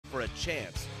for a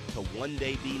chance to one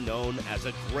day be known as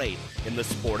a great in the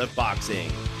sport of boxing.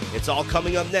 It's all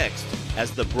coming up next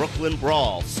as the Brooklyn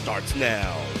Brawl starts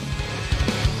now.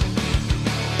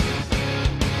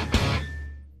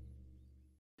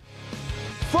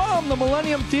 From the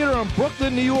Millennium Theater in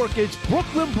Brooklyn, New York, it's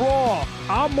Brooklyn Brawl.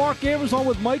 I'm Mark Evans on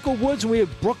with Michael Woods, and we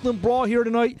have Brooklyn Brawl here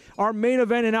tonight. Our main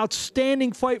event, an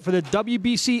outstanding fight for the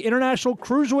WBC International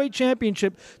Cruiserweight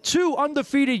Championship. Two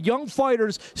undefeated young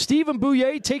fighters, Stephen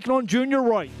Bujaj taking on Junior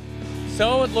Wright.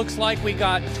 So it looks like we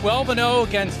got 12-0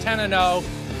 against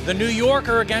 10-0. The New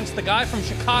Yorker against the guy from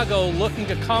Chicago looking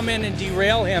to come in and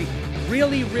derail him.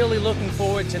 Really, really looking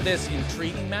forward to this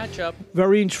intriguing matchup.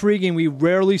 Very intriguing. We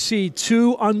rarely see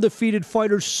two undefeated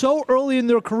fighters so early in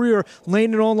their career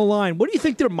laying it on the line. What do you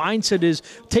think their mindset is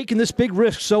taking this big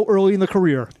risk so early in the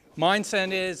career?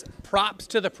 Mindset is props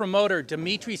to the promoter.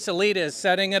 Dimitri Salita is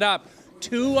setting it up.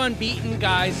 Two unbeaten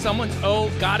guys. Someone's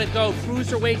gotta go.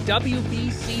 Cruiserweight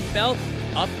WBC belt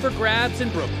up for grabs in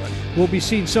Brooklyn. We'll be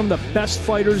seeing some of the best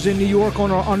fighters in New York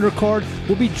on our undercard.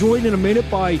 We'll be joined in a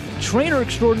minute by trainer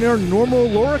extraordinaire Normal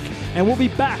Lorick, and we'll be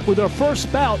back with our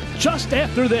first bout just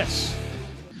after this.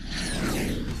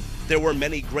 There were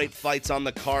many great fights on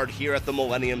the card here at the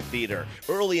Millennium Theater.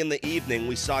 Early in the evening,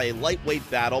 we saw a lightweight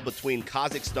battle between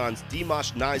Kazakhstan's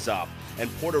DIMASH NIYAZOV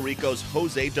and Puerto Rico's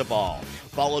Jose Deval,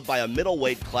 followed by a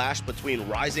middleweight clash between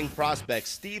rising prospect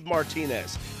Steve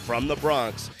Martinez from the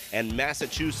Bronx and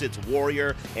Massachusetts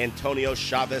warrior Antonio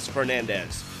Chavez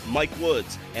Fernandez. Mike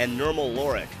Woods and Normal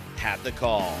Lorick had the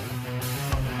call.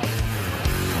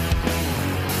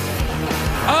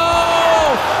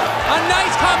 Oh, a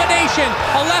nice combination.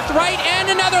 A left, right, and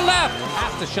another left.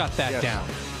 Has to shut that down.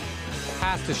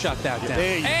 Has to shut that down.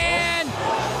 And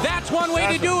that's one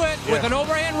way to do it with an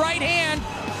overhand right hand.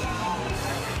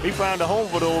 He found a home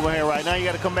for the overhand right now. You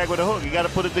got to come back with a hook. You got to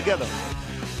put it together.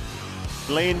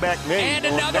 Laying back there. And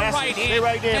another right hand.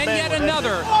 Right there, and yet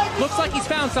another. Looks like he's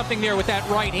found something there with that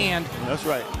right hand. That's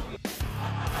right.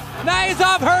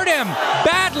 NIYAZOV hurt him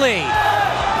badly.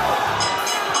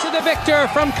 To the victor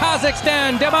from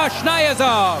Kazakhstan, DIMASH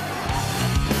NIYAZOV.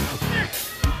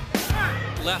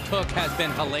 Left hook has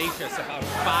been hellacious. About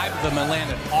 5 of them have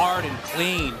landed hard and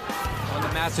clean on the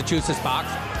Massachusetts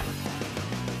boxer.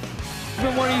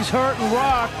 Even when he's hurt and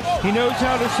rocked, he knows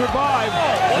how to survive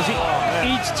as he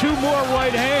eats 2 more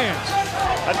right hands.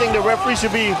 I think the referee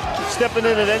should be stepping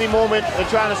in at any moment and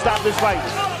trying to stop this fight.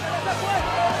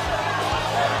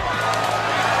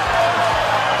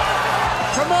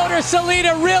 Promoter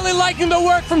Salita really liking the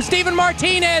work from Stephen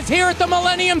Martinez here at the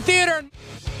Millennium Theater.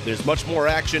 There's much more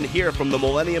action here from the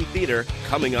Millennium Theater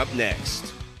coming up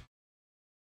next.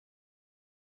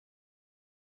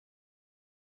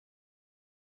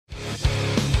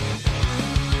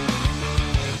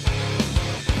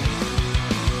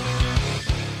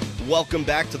 Welcome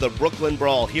back to the Brooklyn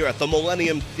Brawl here at the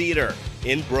Millennium Theater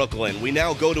in Brooklyn. We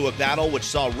now go to a battle which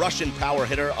saw Russian power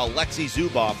hitter Alexei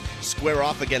Zubov square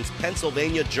off against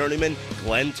Pennsylvania journeyman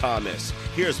Glenn Thomas.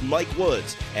 Here's Mike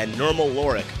Woods and Normal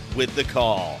Lorick with the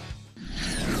call.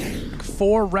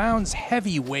 4 rounds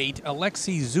heavyweight,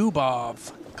 Alexei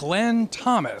Zubov, Glenn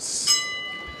Thomas.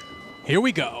 Here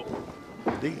we go.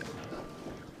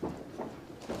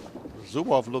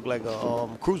 Zubov looked like a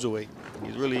cruiserweight.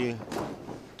 He's really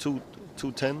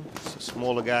 210,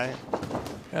 smaller guy.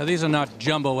 Yeah, these are not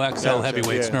jumbo XL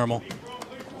heavyweights, Normal.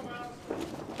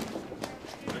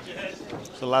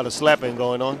 There's a lot of slapping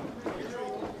going on.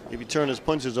 If you turn his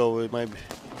punches over, it might be.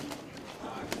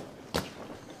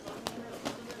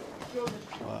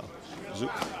 Wow.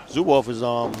 Zubov is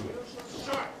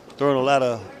throwing a lot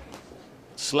of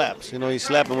slaps. You know, he's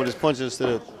slapping with his punches instead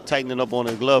of tightening up on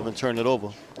his glove and turning it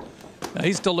over. Now,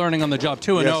 he's still learning on the job,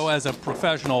 2-0 as a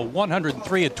professional,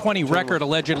 103-20 record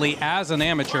allegedly as an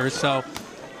amateur. So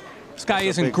this guy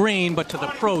isn't green, but to the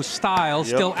pro style,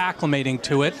 still acclimating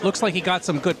to it. Looks like he got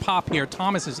some good pop here.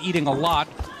 Thomas is eating a lot.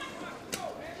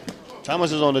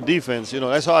 Thomas is on the defense. You know,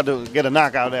 that's hard to get a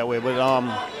knockout that way. But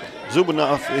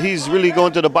Zubov, he's really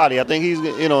going to the body. I think he's,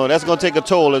 you know, that's going to take a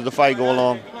toll as the fight go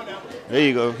along. There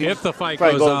you go. If the fight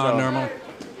goes on, Normal.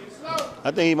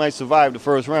 I think he might survive the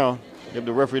first round if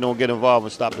the referee don't get involved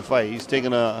and stop the fight. He's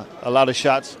taking a lot of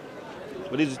shots,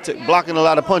 but he's blocking a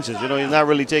lot of punches. You know, he's not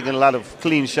really taking a lot of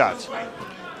clean shots.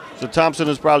 So Thompson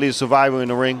is probably a survivor in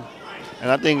the ring,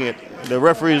 and I think the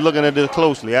referee is looking at this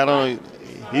closely. I don't know.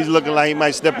 He's looking like he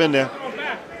might step in there.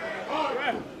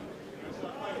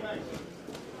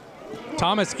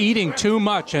 Thomas eating too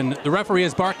much, and the referee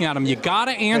is barking at him. You got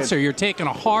to answer. You're taking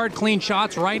a hard, clean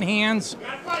shots, right hands,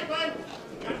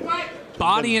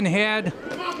 body and head.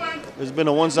 It's been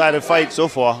a one-sided fight so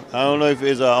far. I don't know if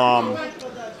it's a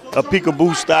a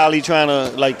peekaboo style. He trying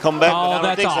to like come back. Oh,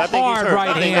 that's a hard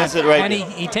right hand. That's it right and there.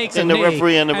 he takes a and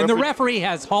knee. The referee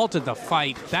has halted the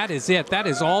fight. That is it. That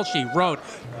is all she wrote.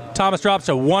 Thomas drops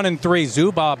to 1-3.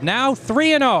 Zubov now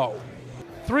 3-0.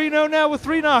 3-0 now with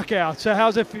 3 knockouts. So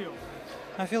how's it feel?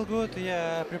 I feel good.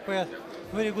 Yeah, prepared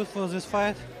very good for this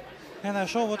fight, and I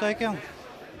show what I can.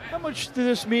 How much did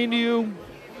this mean to you?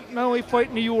 Not only fight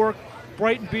in New York,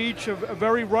 Brighton Beach, a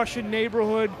very Russian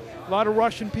neighborhood, a lot of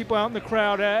Russian people out in the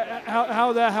crowd.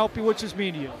 How that help you? What's this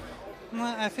mean to you?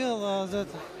 I feel that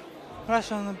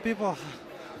Russian people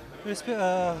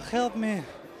help me.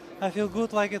 I feel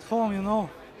good like at home, you know,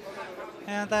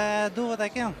 and I do what I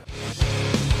can.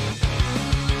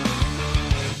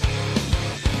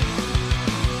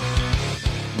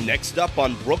 Next up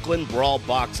on Brooklyn Brawl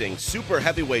Boxing, super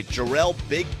heavyweight Jarrell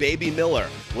Big Baby Miller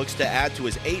looks to add to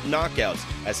his 8 knockouts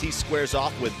as he squares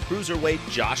off with cruiserweight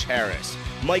Josh Harris.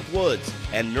 Mike Woods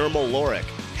and Nirmal Lorick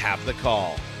have the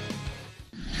call.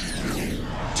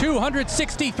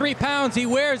 263 pounds. He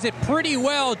wears it pretty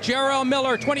well. Jarrell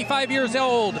Miller, 25 years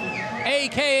old,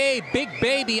 a.k.a. Big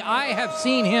Baby. I have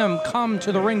seen him come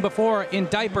to the ring before in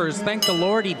diapers. Thank the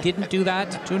Lord he didn't do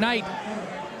that tonight.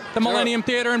 The Millennium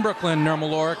Theater in Brooklyn, Nirmal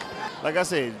Lorick. Like I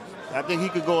said, I think he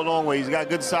could go a long way. He's got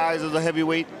good size as a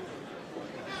heavyweight.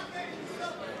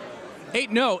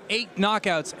 8-0, 8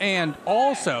 knockouts, and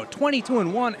also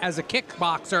 22-1 as a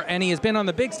kickboxer, and he has been on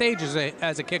the big stages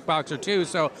as a kickboxer too.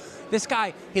 So this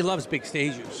guy, he loves big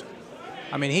stages.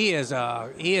 I mean, he is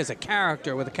a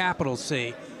character with a capital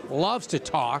C. Loves to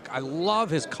talk. I love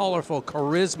his colorful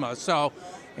charisma. So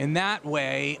in that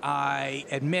way, I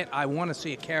admit I want to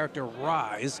see a character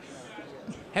rise.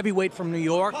 Heavyweight from New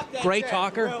York, great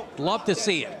talker. Love to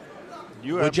see it.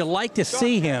 Would you like to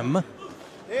see him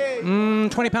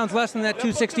 20 pounds less than that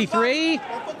 263?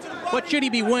 What should he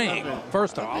be weighing,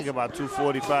 first off? I think about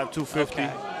 245, 250.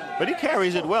 Okay. But he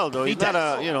carries it well, though. He's not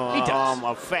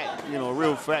a fat,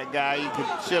 real fat guy. He could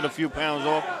shed a few pounds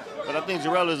off. But I think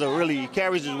Jarrell is he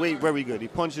carries his weight very good. He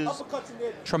punches.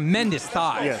 Tremendous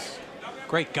thighs. Yes.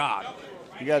 Great God.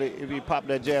 You got to, if you pop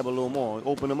that jab a little more,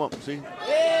 open him up, see?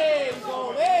 There you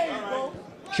go, there you go.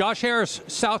 Josh Harris,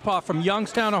 southpaw from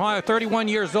Youngstown, Ohio, 31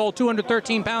 years old,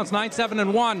 213 pounds,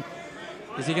 9-7-1.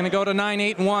 Is he going to go to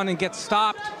 9-8-1 and get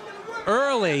stopped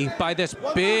early by this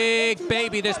big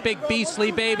baby, this big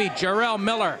beastly baby, Jarrell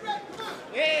Miller?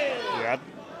 Yeah,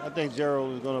 I think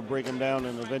Jarrell is going to break him down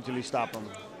and eventually stop him.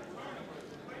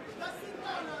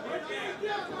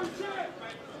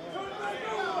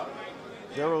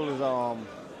 Jarrell is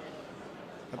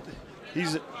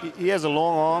he has a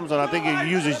long arms, and I think he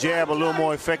uses jab a little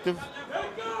more effective.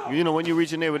 You know, when you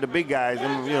reach in there with the big guys,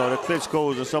 and the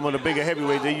Klitschko's and some of the bigger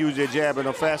heavyweights, they use their jab and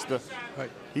are faster. Right.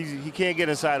 He can't get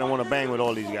inside and want to bang with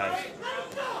all these guys.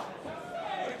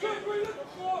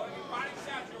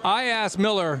 I asked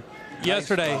Miller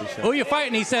yesterday, who you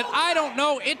fighting? He said, I don't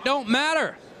know, it don't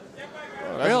matter.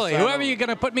 Oh, really, whoever you're going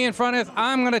to put me in front of,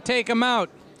 I'm going to take him out.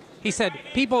 He said,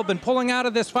 people have been pulling out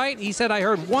of this fight. He said, I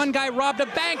heard one guy robbed a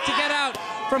bank to get out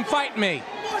from fighting me.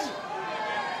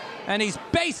 And he's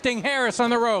basting Harris on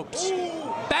the ropes.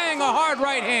 Bang, a hard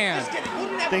right hand.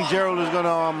 I think Jarrell is going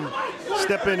to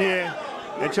step in here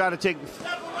and try to take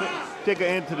an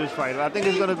end to this fight. I think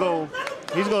he's going to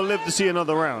live to see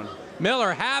another round.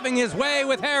 Miller having his way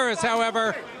with Harris,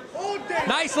 however.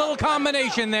 Nice little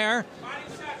combination there.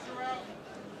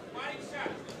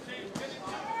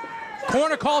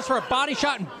 Corner calls for a body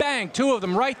shot and bang, 2 of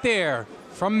them right there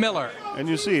from Miller. And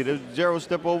you see it, if Jarrell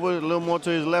step over a little more to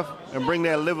his left and bring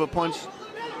that liver punch,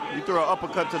 you throw an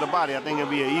uppercut to the body, I think it'll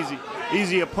be an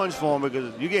easier punch for him,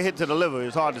 because you get hit to the liver,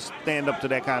 it's hard to stand up to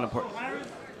that kind of punch.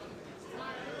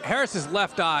 Harris's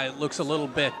left eye looks a little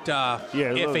bit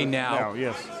iffy now.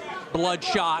 Yes.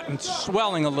 Bloodshot and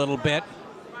swelling a little bit.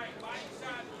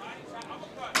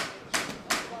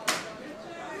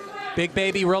 Big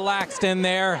Baby relaxed in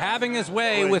there, having his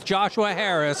way with Joshua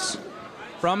Harris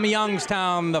from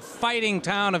Youngstown, the fighting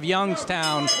town of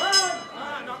Youngstown.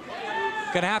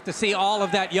 Gonna have to see all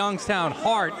of that Youngstown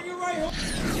heart.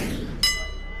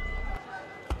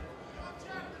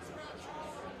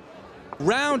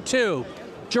 Round 2.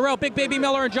 Jarrell Big Baby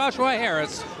Miller and Joshua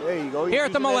Harris. There you go. Here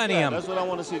at the Millennium. That's what I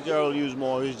want to see Jarrell use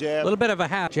more, his jab. A little bit of a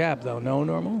half jab, though. No,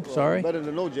 Normal? Sorry. Better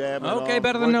than no jab. Okay,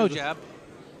 better than no jab.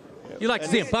 You like to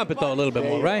see him pump it, though, a little bit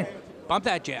more, right? Pump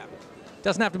that jab.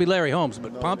 Doesn't have to be Larry Holmes,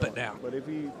 but pump it down. But if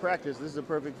he practiced, this is a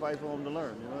perfect fight for him to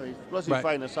learn. Plus he's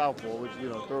fighting a southpaw, which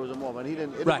throws him off. And it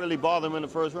didn't really bother him in the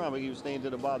first round, but he was staying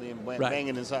to the body and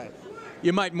banging inside.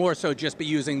 You might more so just be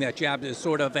using that jab as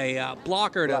sort of a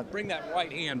blocker to bring that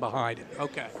right hand behind it.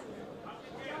 Okay.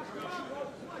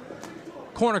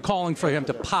 corner calling for him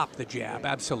to pop the jab,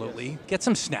 absolutely. Get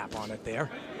some snap on it there.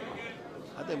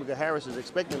 I think because Harris is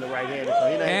expecting the right hand.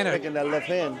 He's not expecting that left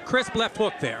hand. Crisp left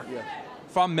hook there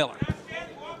from Miller.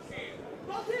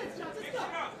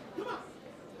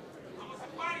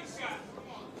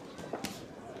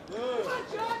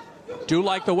 Do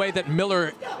like the way that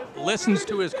Miller listens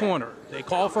to his corner. They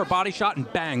call for a body shot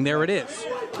and bang, there it is.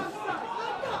 Got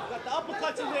the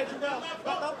uppercuts in there, Jarrell.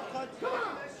 Got the uppercuts.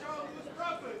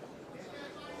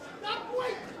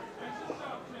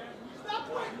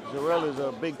 Jarrell is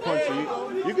a big puncher.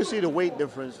 You can see the weight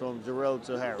difference from Jarrell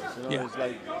to Harris. You know, it's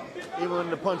like even in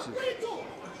the punches.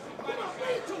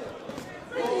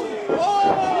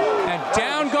 And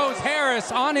down goes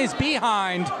Harris on his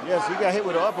behind. Yes, he got hit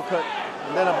with an uppercut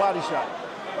and then a body shot.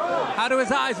 How do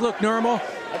his eyes look, Nurmal?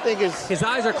 I think his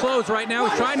eyes are closed right now.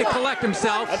 He's trying to collect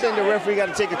himself. I think the referee got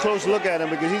to take a close look at him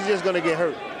because he's just going to get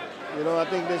hurt. You know, I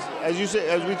think this, as you said,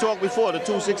 as we talked before, the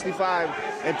 265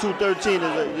 and 213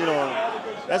 is, you know,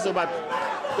 that's about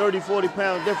 30, 40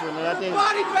 pounds different. And I think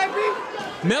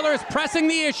Miller's pressing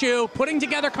the issue, putting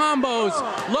together combos,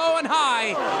 low and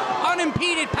high,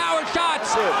 unimpeded power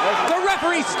shots. The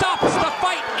referee stops the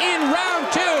fight in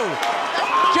round 2.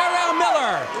 Jarrell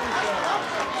Miller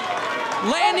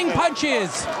landing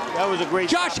punches. That was a great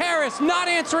Josh Harris not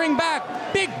answering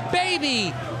back. Big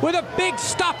Baby with a big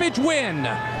stoppage win.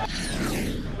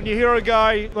 When you hear a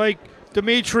guy like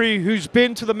Dimitri, who's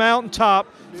been to the mountaintop,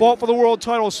 fought for the world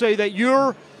title, say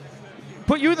that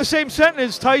put you in the same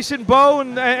sentence as Tyson, Bo,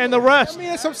 and the rest. I mean,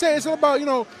 that's what I'm saying. It's all about, you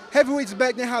know, heavyweights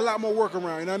back then had a lot more work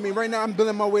around. You know what I mean? Right now I'm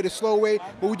building my way the slow way,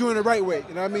 but we're doing it the right way.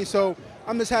 You know what I mean? So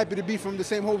I'm just happy to be from the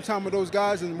same whole time with those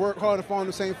guys and work hard and follow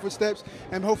the same footsteps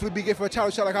and hopefully be good for a title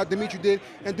shot like how Dimitri did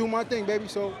and do my thing, baby.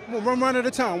 So one round at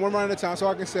a time, so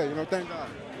I can say, you know, thank God.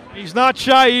 He's not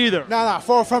shy either. Nah,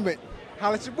 far from it.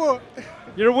 Holla at your boy.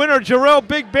 Your winner, Jarrell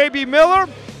Big Baby Miller.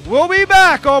 We'll be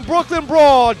back on Brooklyn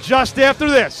Brawl just after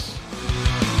this.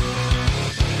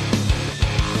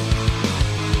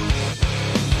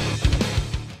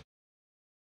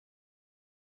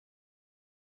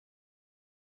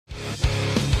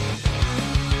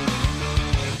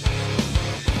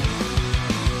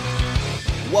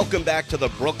 Welcome back to the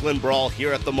Brooklyn Brawl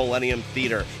here at the Millennium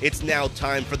Theater. It's now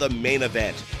time for the main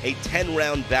event, a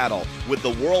 10-round battle with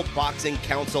the World Boxing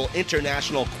Council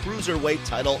International Cruiserweight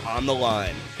title on the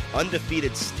line.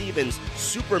 Undefeated Stevens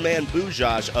Superman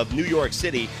Bujaj of New York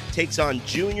City takes on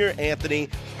Junior Anthony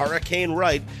Hurricane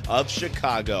Wright of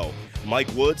Chicago. Mike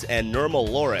Woods and Nurmal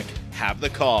Lorick have the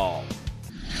call.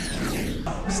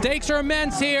 Stakes are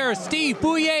immense here. Steve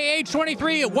Bouye, age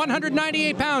 23 at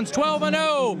 198 pounds,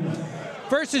 12-0.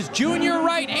 Versus Junior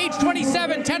Wright, age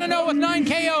 27, 10-0 with 9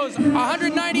 KOs,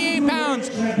 198 pounds.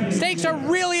 Stakes are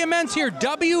really immense here.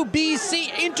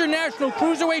 WBC International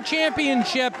Cruiserweight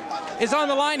Championship is on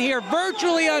the line here.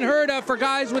 Virtually unheard of for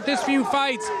guys with this few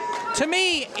fights. To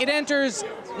me, it enters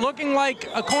looking like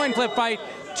a coin flip fight.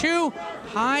 Two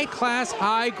high-class,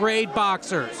 high-grade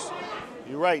boxers.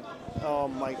 You're right,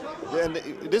 Mike. And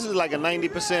this is like a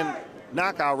 90%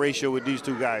 knockout ratio with these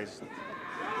two guys.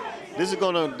 This is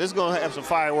gonna have some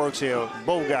fireworks here,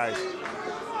 both guys.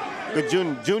 But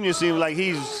Junior seems like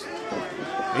he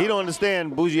don't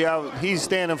understand Bougie out. He's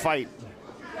stand and fight.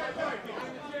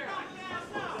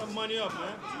 Money up,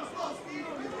 man.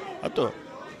 I thought.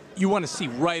 You want to see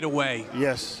right away.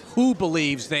 Yes. Who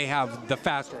believes they have the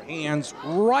faster hands?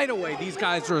 Right away, these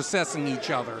guys are assessing each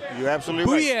other. You're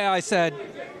absolutely right. Bouye, I said,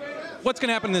 what's going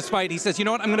to happen in this fight? He says, you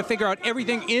know what? I'm going to figure out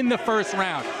everything in the first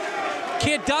round.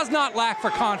 Kid does not lack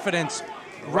for confidence.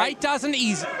 Wright doesn't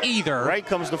either. Wright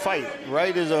comes to fight.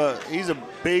 Wright is he's a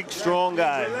big, strong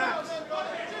guy.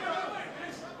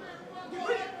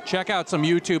 Check out some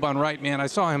YouTube on Wright, man. I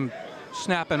saw him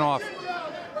snapping off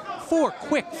 4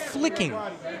 quick flicking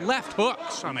left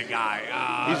hooks on a guy.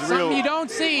 He's something real. You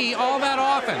don't see all that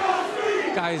often.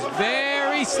 Guy's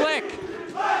very slick.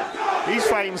 He's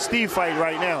fighting Steve fight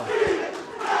right now.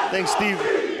 I think Steve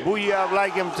Bouye would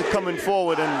like him to coming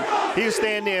forward, and he'll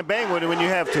stand there and bang with it when you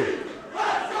have to.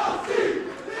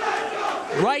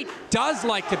 Wright does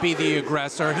like to be the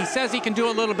aggressor. He says he can do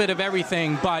a little bit of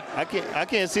everything, but I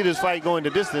can't see this fight going the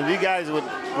distance. These guys with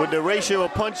the ratio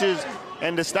of punches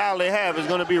and the style they have is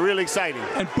going to be really exciting.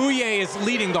 And Bouye is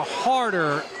landing the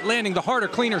harder,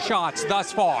 cleaner shots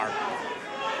thus far.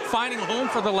 Finding a home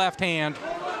for the left hand.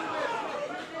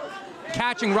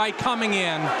 Catching Wright coming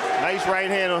in. Nice right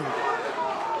hand.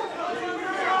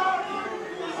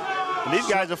 And these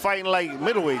guys are fighting like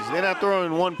middleweights. They're not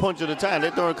throwing one punch at a time.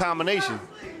 They're throwing a combination.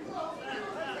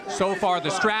 So far,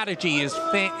 the strategy is in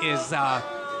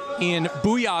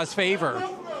Bouya's favor.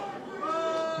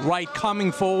 Wright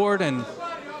coming forward and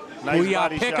Nice Booyah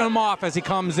body picking shot. him off as he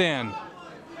comes in.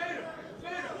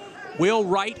 Will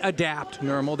Wright adapt,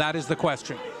 Nurmal? That is the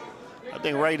question. I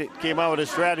think Wright came out with a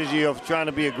strategy of trying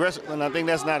to be aggressive, and I think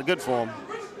that's not good for him.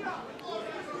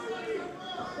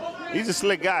 He's a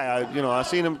slick guy. I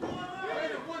seen him.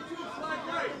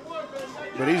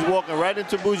 But he's walking right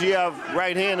into Bujaj's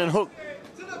right hand and hook.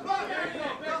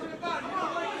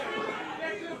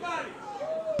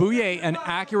 Bouye, an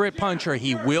accurate puncher.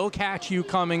 He will catch you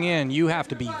coming in. You have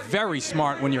to be very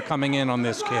smart when you're coming in on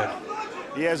this kid.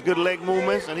 He has good leg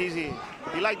movements, and he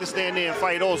likes to stand there and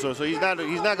fight also. So he's not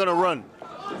going to run.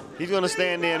 He's going to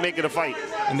stand there and make it a fight.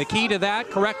 And the key to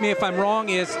that, correct me if I'm wrong,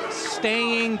 is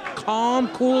staying calm,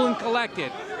 cool, and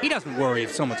collected. He doesn't worry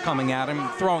if someone's coming at him,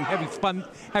 throwing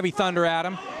heavy thunder at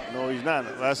him. No, he's not.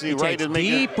 I see He Wright takes is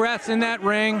making deep breaths in that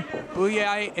ring.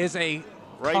 Bouye is a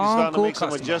Wright calm, is starting cool to make some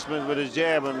customer. adjustments with his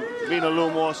jab and being a little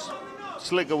more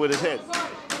slicker with his head.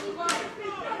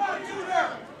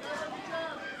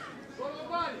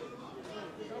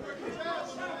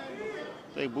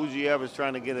 I think Bujaj is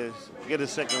trying to get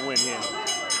his second win here.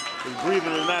 His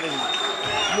breathing is not as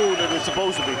smooth as it's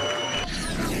supposed to be.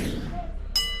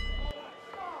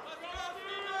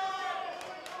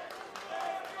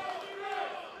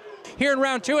 Here in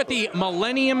round 2 at the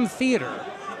Millennium Theater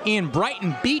in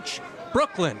Brighton Beach,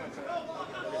 Brooklyn.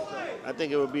 I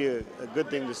think it would be a good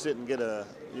thing to sit and get a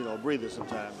breather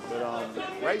sometime. But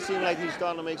Wright seemed like he's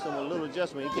starting to make a little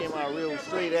adjustment. He came out real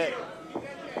straight at.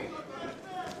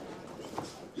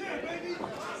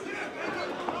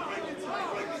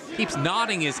 Keeps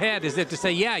nodding his head as if to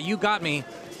say, yeah, you got me.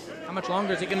 How much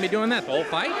longer is he going to be doing that, the whole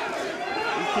fight?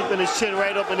 He's keeping his chin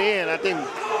right up in the air, and I think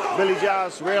Billy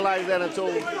Giles realized that and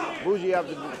told Bujaj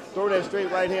to throw that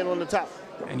straight right hand on the top.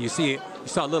 And you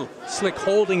saw a little slick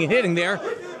holding and hitting there,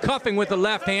 cuffing with the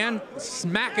left hand,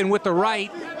 smacking with the right.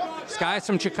 These guys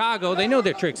from Chicago, they know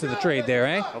their tricks of the trade there,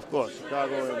 eh? Of course,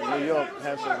 Chicago and New York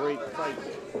have some great fights.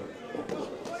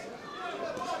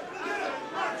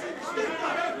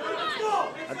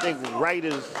 I think Wright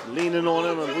is leaning on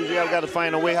him, and Bujaj got to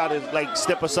find a way how to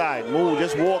step aside, move,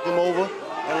 just walk him over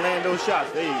and land those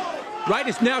shots. There you go. Wright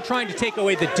is now trying to take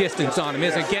away the distance on him,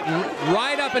 isn't it? Getting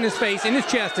right up in his face, in his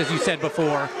chest, as you said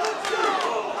before.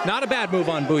 Not a bad move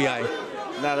on Bujaj.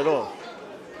 Not at all.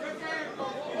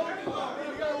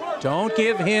 Don't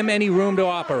give him any room to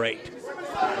operate.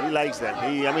 He likes that.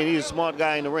 He's a smart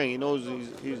guy in the ring. He knows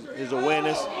his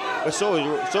awareness. But so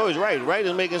is Wright. Wright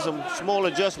is making some small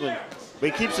adjustment,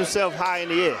 but he keeps himself high in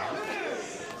the air.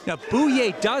 Now,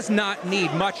 Bouye does not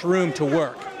need much room to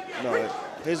work. No,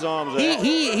 his arms are...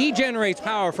 He generates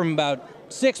power from about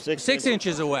six inches.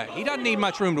 inches away. He doesn't need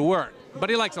much room to work, but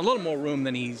he likes a little more room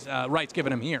than Wright's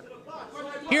giving him here.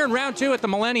 Here in round 2 at the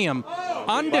Millennium,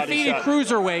 undefeated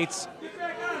cruiserweights.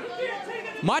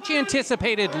 Much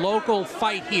anticipated local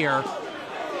fight here.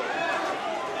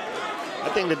 I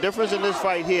think the difference in this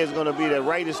fight here is going to be that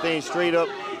Wright is staying straight up,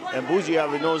 and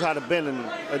Bujaj knows how to bend and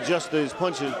adjust to his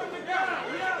punches.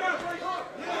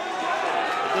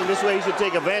 I think this way he should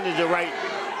take advantage of Wright,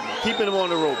 keeping him on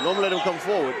the rope. Don't let him come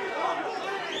forward.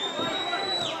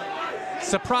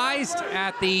 Surprised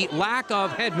at the lack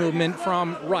of head movement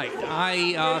from Wright.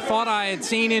 I thought I had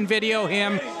seen in video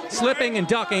him slipping and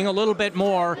ducking a little bit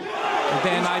more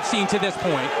than I've seen to this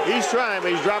point. He's trying,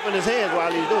 but he's dropping his hands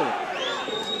while he's doing it.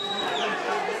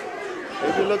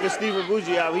 If you look at Steven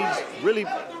Bujaj, he's really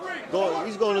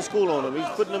going to school on him. He's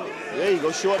putting him, there you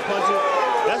go, short punches.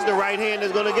 That's the right hand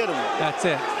that's going to get him. That's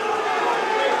it.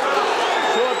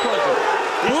 Short punches.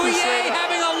 Bouye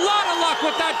having a lot of luck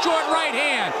with that short right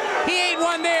hand. He ain't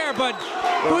one there, but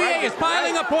Bouye is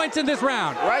piling up points in this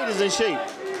round. Wright is in shape.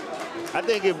 I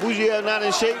think if Bujaj is not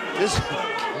in shape,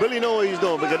 Billy knows what he's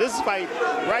doing, because this fight,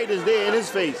 Wright is there in his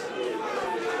face.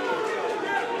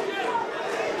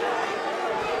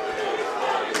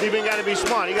 Steven got to be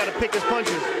smart. He got to pick his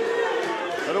punches.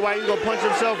 Otherwise, he's going to punch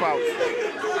himself out.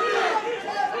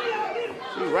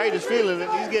 See, Wright is feeling it.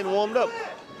 He's getting warmed up.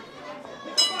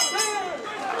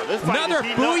 Another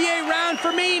Bouye round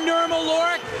for me, Nurmal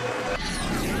Lorick.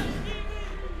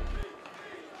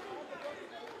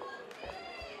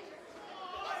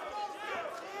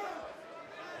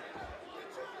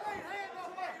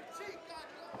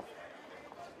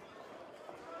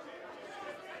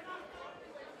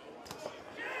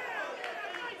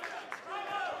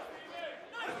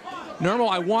 Nurmal,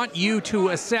 I want you to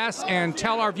assess and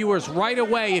tell our viewers right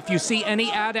away if you see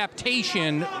any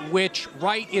adaptation which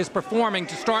Wright is performing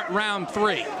to start round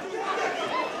 3.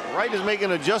 Wright is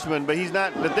making an adjustment, but he's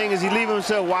not. The thing is, he leaves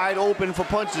himself wide open for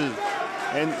punches.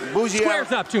 And Bujaj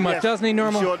squares up too much, yes, doesn't he,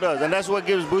 Nurmal? He sure does, and that's what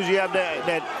gives Bujaj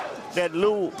that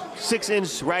little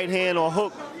 6-inch right hand or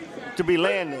hook to be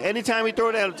landing. Anytime he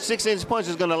throw that 6-inch punch,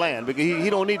 is going to land because he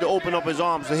don't need to open up his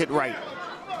arms to hit Wright.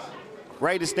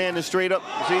 Wright is standing straight up.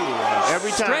 See, every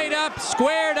time. Straight up,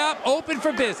 squared up, open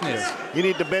for business. You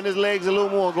need to bend his legs a little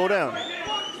more and go down.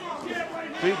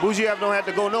 See, Bujaj don't have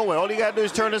to go nowhere. All he got to do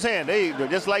is turn his hand. There you go,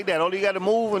 just like that. All you got to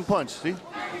move and punch. See?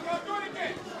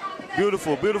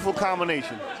 Beautiful, beautiful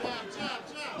combination.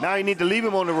 Now you need to leave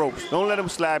him on the ropes. Don't let him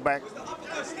slide back.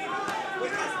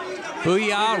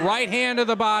 Booyah, right hand to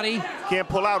the body. Can't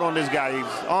pull out on this guy.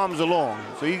 His arms are long.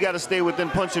 So you got to stay within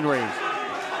punching range.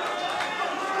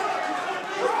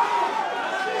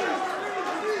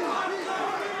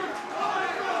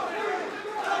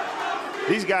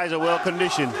 These guys are well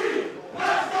conditioned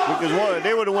because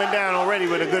they would have went down already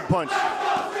with a good punch.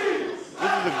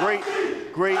 This is a great,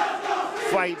 great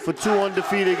fight for two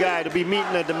undefeated guys to be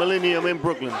meeting at the Millennium in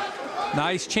Brooklyn.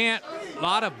 Nice chant. A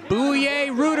lot of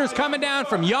Booyah rooters coming down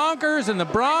from Yonkers and the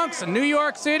Bronx and New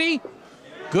York City.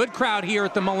 Good crowd here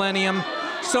at the Millennium.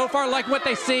 So far, like what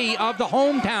they see of the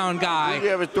hometown guy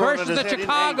versus the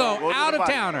Chicago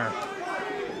out-of-towner.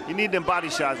 You need them body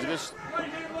shots.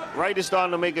 Wright is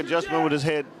starting to make adjustment with his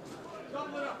head.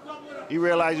 He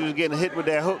realized he was getting hit with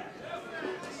that hook.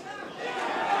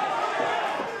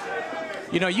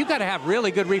 You know, you got to have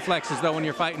really good reflexes, though, when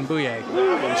you're fighting Booyah.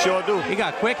 You sure do. He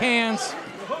got quick hands,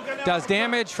 does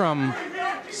damage from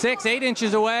 6, 8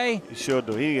 inches away. You sure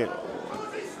do.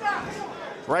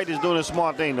 Wright is doing a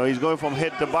smart thing, though. He's going from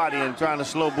head to body and trying to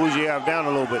slow Bujaj down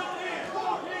a little bit.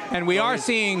 And we are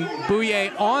seeing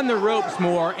Booyah on the ropes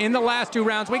more in the last 2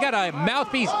 rounds. We got a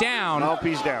mouthpiece down.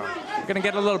 Mouthpiece down. We're going to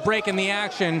get a little break in the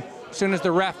action as soon as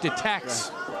the ref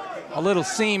detects a little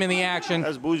seam in the action.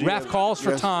 Ref calls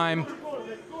for time.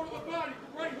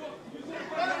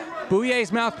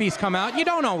 Booyah's mouthpiece come out. You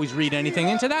don't always read anything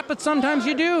into that, but sometimes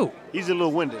you do. He's a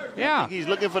little winded. Yeah. He's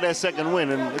looking for that second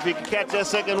win, and if he can catch that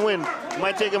second win, it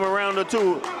might take him a round or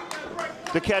 2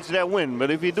 to catch that win. But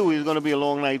if he do, he's going to be a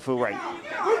long night for Wright.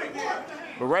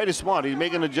 But Wright is smart. He's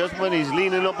making an adjustment. He's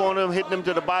leaning up on him, hitting him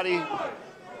to the body.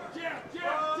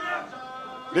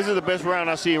 This is the best round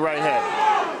I've seen Wright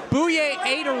have. Booyah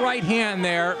ate a right hand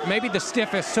there, maybe the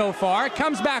stiffest so far.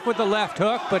 Comes back with the left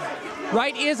hook, but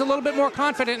Wright is a little bit more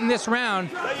confident in this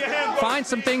round. Finds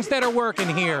some things that are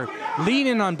working here.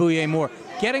 Leaning on Booyah more,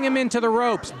 getting him into the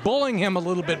ropes, bullying him a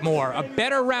little bit more. A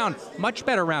better round, much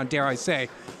better round, dare I say,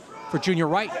 for Junior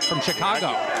Wright from Chicago.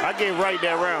 I gave Wright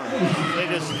that round.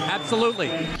 Absolutely.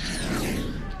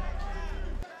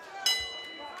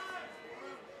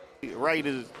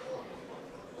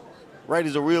 Wright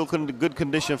is a real good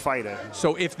condition fighter.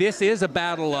 So if this is a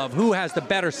battle of who has the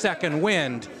better second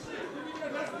wind,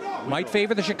 might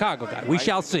favor the Chicago guy. We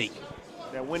shall see.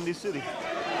 That windy city.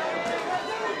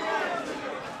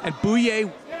 And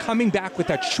Booyah coming back with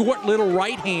that short little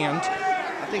right hand.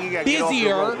 I think he got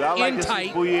busier, like in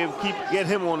tight. Booyah get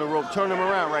him on the rope. Turn him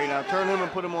around right now. Turn him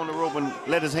and put him on the rope and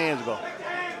let his hands go.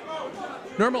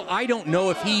 Normal, I don't know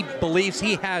if he believes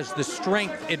he has the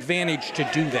strength advantage to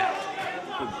do that.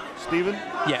 Steven?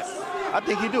 Yes. I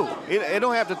think he do. It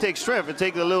don't have to take strength. It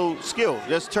takes a little skill.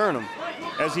 Just turn him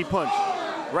as he punch.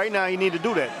 Right now, you need to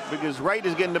do that because Wright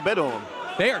is getting the better on him.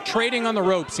 They are trading on the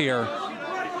ropes here.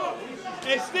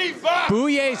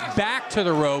 Booyah's back to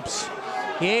the ropes.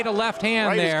 He ate a left hand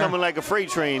Wright there. Is coming like a freight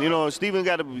train. You know, Steven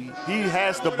he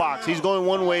has to box. He's going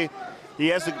one way. He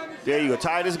has to, there you go,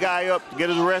 tie this guy up, get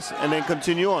his rest, and then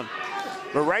continue on.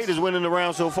 But Wright is winning the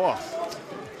round so far.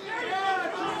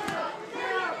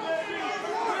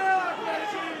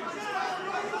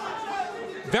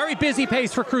 Very busy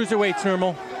pace for cruiserweights,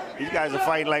 Normal. These guys are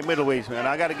fighting like middleweights, man.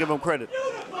 I got to give them credit.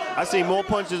 I see more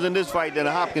punches in this fight than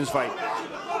a Hopkins fight.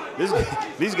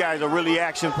 These guys are really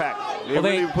action-packed. Well,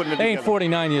 they ain't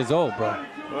 49 years old, bro.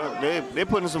 Well, they're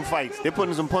putting some fights. They're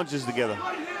putting some punches together.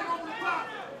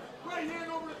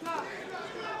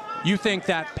 You think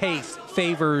that pace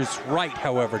favors Wright,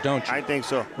 however, don't you? I think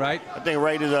so. Right? I think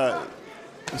Wright is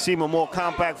he seems a more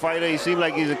compact fighter. He seems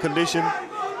like he's in condition.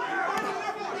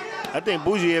 I think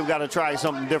Bujaj got to try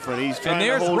something different. He's trying and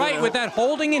there's to hold Wright with that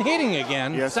holding and hitting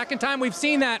again. Yes. Second time we've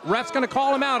seen that. Ref's going to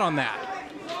call him out on that.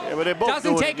 Yeah, but they both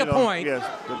doesn't take a point. Yes.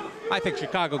 I think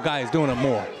Chicago guy is doing it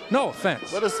more. No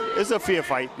offense. But it's a fair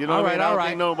fight. You know all what I mean? Right, I don't right.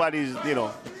 think nobody's, you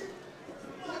know.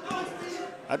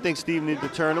 I think Steve needs to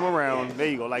turn him around. There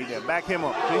you go, like that. Back him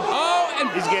up. See? Oh, and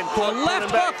he's getting caught. The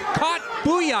left hook caught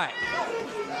Booyah.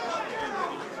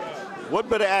 What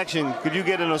better action could you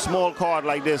get in a small card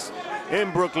like this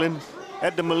in Brooklyn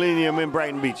at the Millennium in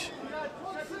Brighton Beach?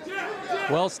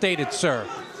 Well stated, sir.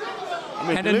 I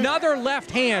mean, and another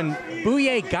left hand.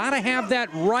 Booyah got to have that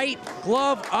right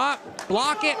glove up.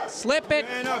 block it, slip it.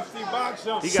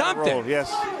 He got to roll,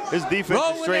 yes. His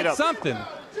defense is straight up. Something.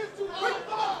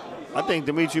 I think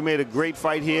Dimitri made a great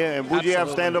fight here, and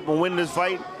Bujaj stand up and win this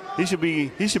fight. He should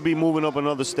be moving up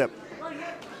another step.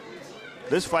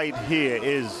 This fight here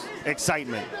is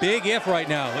excitement. Big if right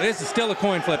now. This is still a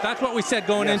coin flip. That's what we said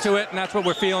going into it, and that's what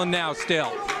we're feeling now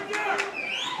still.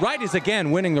 Wright is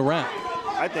again winning the round.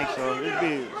 I think so.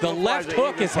 The left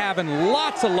hook is having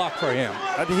lots of luck for him.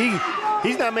 I think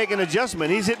he's not making an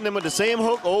adjustment. He's hitting them with the same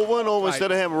hook over and over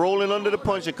instead of him rolling under the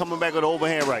punch and coming back with an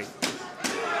overhand right.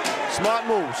 Smart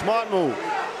move, smart move.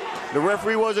 The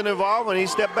referee wasn't involved, and he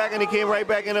stepped back and he came right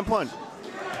back in and punched.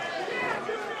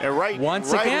 And Wright,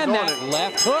 once again, that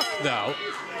left hook, though,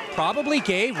 probably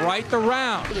gave Wright the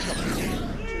round.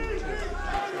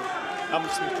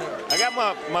 I got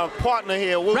my partner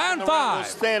here, Wilson, round 5,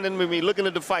 standing with me, looking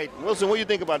at the fight. Wilson, what do you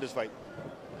think about this fight?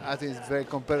 I think it's a very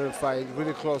competitive fight,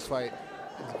 really close fight.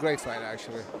 It's a great fight,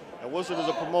 actually. And Wilson is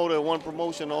a promoter at one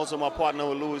promotion, also my partner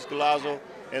with Luis Galazzo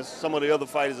and some of the other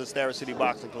fighters at Star City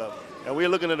Boxing Club. And we're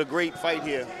looking at a great fight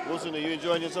here. Wilson, are you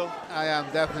enjoying yourself? I am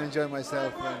definitely enjoying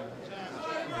myself. And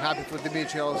I'm happy for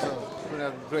Dimitri also. It's been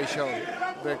a great show,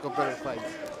 very competitive fight.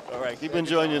 All right, keep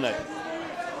enjoying your night.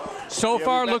 So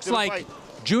far, looks like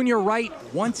Junior Wright,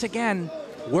 once again,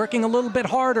 working a little bit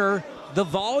harder, the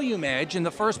volume edge in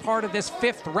the first part of this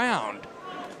 5th round.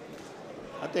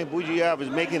 I think Bujaj is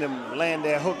making him land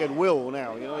that hook at will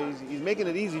now. You know, he's making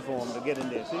it easy for him to get in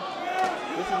there. See,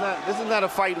 this is not a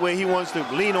fight where he wants to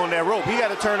lean on that rope. He got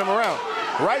to turn him around.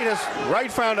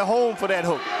 Wright found a home for that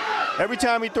hook. Every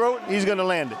time he throw it, he's going to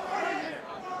land it.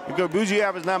 Because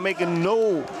Bujaj is not making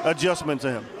no adjustment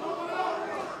to him.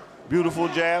 Beautiful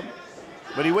jab,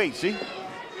 but he waits. See,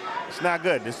 it's not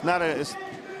good. It's not a.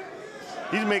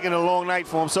 He's making a long night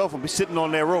for himself and be sitting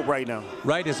on that rope right now.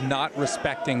 Wright is not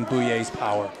respecting Bujaj's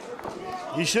power.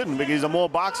 He shouldn't, because he's a more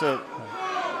boxer.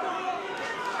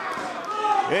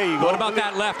 There you go. What about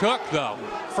that left hook, though,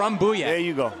 from Bujaj? There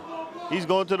you go. He's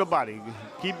going to the body.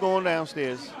 Keep going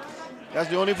downstairs. That's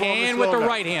the only form of And with the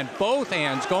right hand, both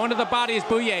hands going to the body is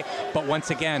Bujaj. But once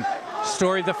again,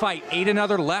 story of the fight, ate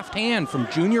another left hand from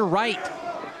Junior Wright.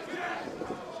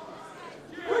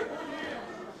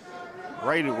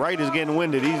 Wright is getting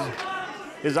winded.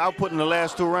 His output in the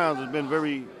last 2 rounds has been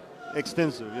very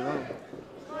extensive, you know.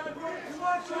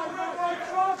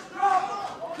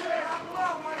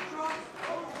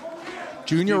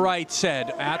 Junior Wright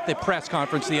said at the press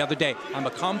conference the other day, I'm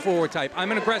a come forward type,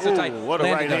 I'm an aggressive type. What a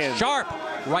right hand. Sharp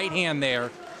right hand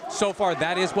there. So far,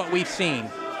 that is what we've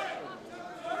seen.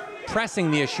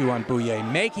 Pressing the issue on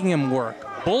Bujaj, making him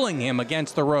work, bullying him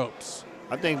against the ropes.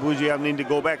 I think Bujaj needs to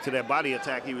go back to that body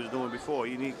attack he was doing before.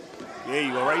 There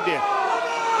you go, right there.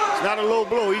 It's not a low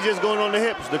blow. He's just going on the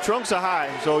hips. The trunks are high,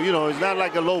 so you know it's not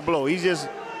like a low blow. He's just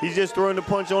throwing the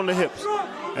punch on the hips,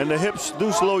 and the hips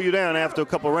do slow you down after a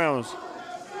couple rounds.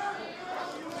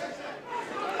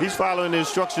 He's following the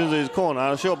instructions of his corner.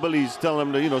 I'm sure Billy's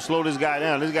telling him to slow this guy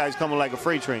down. This guy's coming like a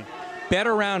freight train.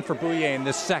 Better round for Bujaj in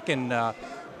this second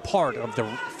part of the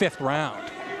 5th round.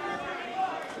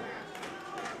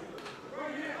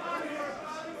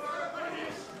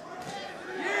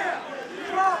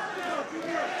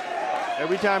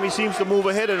 Every time he seems to move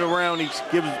ahead of the round, he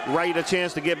gives Wright a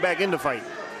chance to get back in the fight.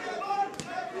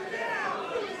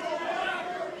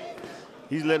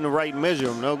 He's letting the Wright measure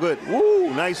him. No good. Woo!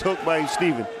 Nice hook by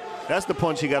Steven. That's the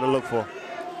punch he got to look for.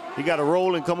 He got to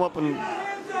roll and come up and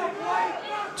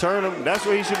turn him. That's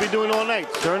what he should be doing all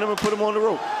night. Turn him and put him on the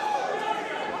rope.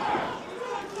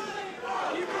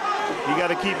 He got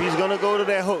to keep. He's going to go to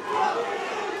that hook.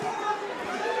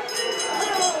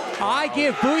 I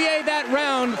give Bujaj that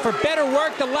round for better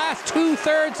work the last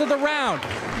 2/3 of the round.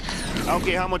 I don't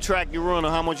care how much track you run or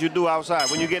how much you do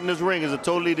outside. When you get in this ring, is it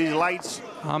totally these lights?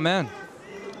 Amen.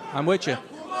 I'm with you.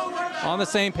 On the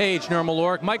same page, Nirmal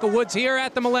Ork. Michael Woods here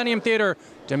at the Millennium Theater.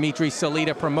 Dimitri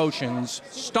Salita Promotions.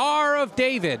 Star of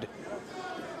David.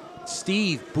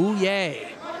 Steve Bujaj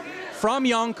from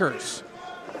Yonkers.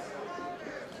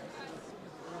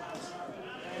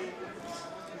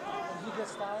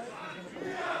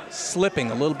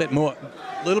 Slipping a little bit more,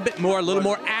 a little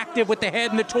more active with the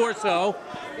head and the torso.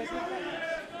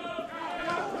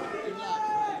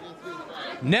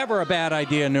 Never a bad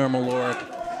idea, Nirmal Ork.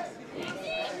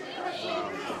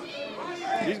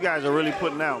 These guys are really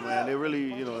putting out, man. They're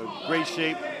really, great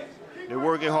shape. They're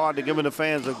working hard. They're giving the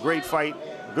fans a great fight.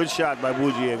 Good shot by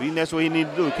Bujaj. That's what he needs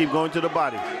to do, keep going to the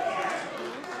body.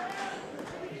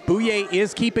 Bouye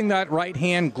is keeping that right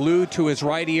hand glued to his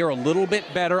right ear a little bit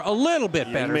better,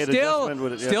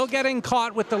 Still getting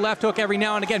caught with the left hook every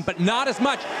now and again, but not as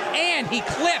much. And he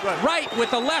clipped right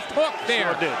with the left hook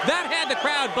there. Sure did. That had the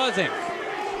crowd buzzing.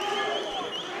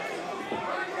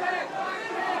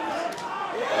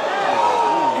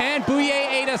 And Bouye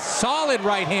ate a solid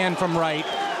right hand from Wright.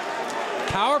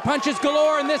 Power punches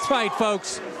galore in this fight,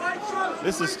 folks.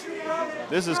 This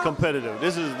is competitive.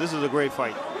 This is a great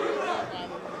fight.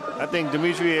 I think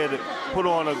Dimitri had put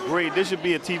on a great. This should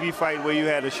be a TV fight where you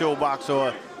had a Showbox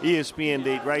or ESPN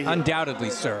date right here. Undoubtedly,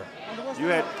 sir. You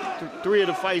had three of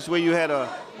the fights where you had a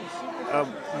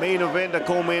main event, a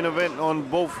co-main event on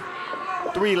both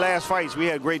three last fights. We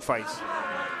had great fights.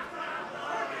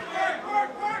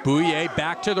 Bouye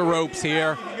back to the ropes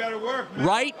here.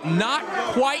 Wright not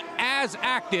quite as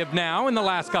active now in the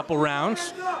last couple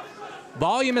rounds.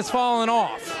 Volume has fallen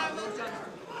off.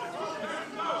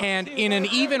 And in an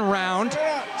even round,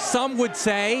 some would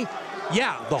say,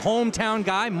 yeah, the hometown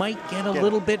guy might get a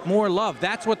little bit more love.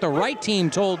 That's what the Wright team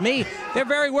told me. They're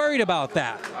very worried about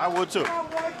that. I would too.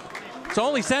 It's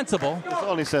only sensible. It's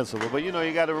only sensible. But, you know,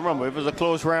 you got to remember, if it's a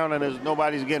close round and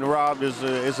nobody's getting robbed,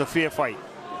 it's a fair fight.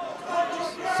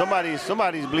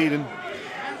 Somebody's bleeding,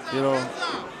 you know.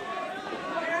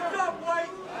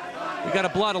 We got a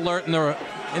blood alert in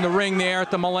the ring there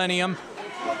at the Millennium.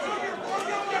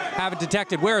 Haven't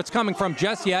detected where it's coming from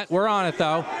just yet. We're on it,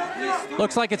 though.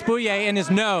 Looks like it's Bouye in his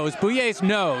nose. Bouye's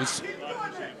nose.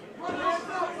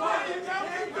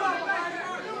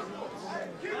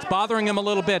 It's bothering him a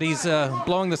little bit. He's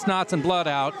blowing the snots and blood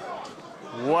out.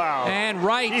 Wow. And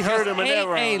Wright he hurt him in that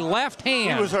round. a left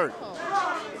hand. He was hurt.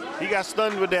 He got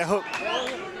stunned with that hook.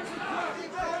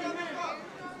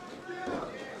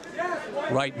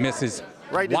 Wright misses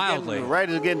wildly. Wright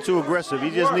is getting too aggressive. He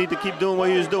just need to keep doing what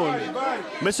he was doing.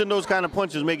 Missing those kind of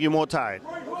punches make you more tired.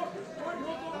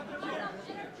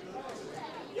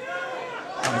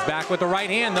 Comes back with the right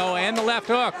hand, though, and the left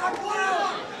hook.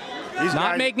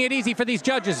 Not making it easy for these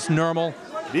judges, Nurmal.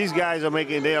 These guys are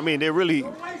making, they're really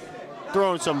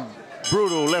throwing some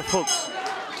brutal left hooks.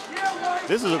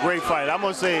 This is a great fight. I'm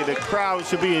going to say the crowd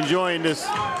should be enjoying this.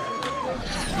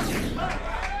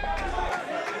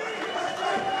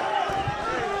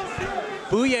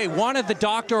 Bouye wanted the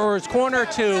doctor or his corner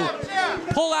to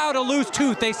pull out a loose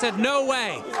tooth. They said, no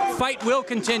way. Fight will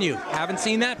continue. Haven't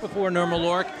seen that before, Nurmal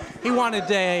Lorick. He wanted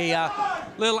a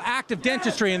little active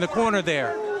dentistry in the corner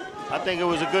there. I think it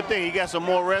was a good thing. He got some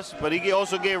more rest, but he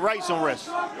also gave Wright some rest.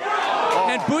 Oh.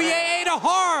 And Bouye ate a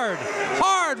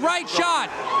hard right shot.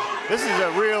 This is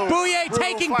a real Bouye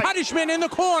taking fight. Punishment in the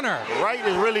corner. Wright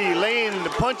is really laying the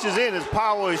punches in, his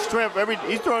power, his strength.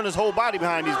 He's throwing his whole body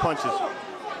behind these punches.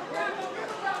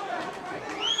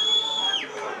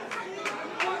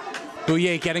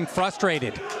 Bouye getting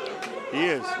frustrated. He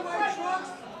is.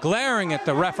 Glaring at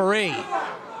the referee.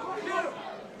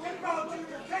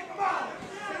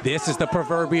 This is the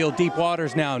proverbial deep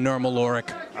waters now, Nurmal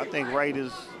Lorick. I think Wright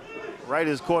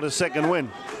has caught a second win.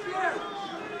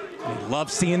 I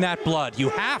love seeing that blood. You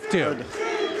have to.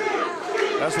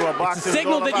 That's what boxing it's a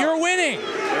signal is all that about. you're winning.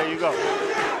 There you go.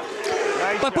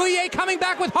 Nice but shot. Bouye coming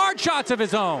back with hard shots of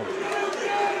his own.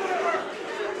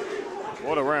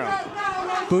 What a round.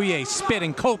 Bouye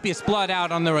spitting copious blood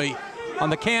out on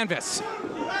the canvas.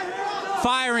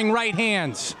 Firing right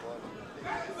hands.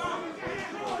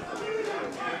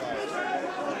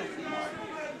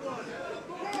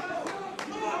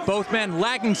 Both men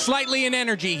lagging slightly in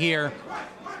energy here.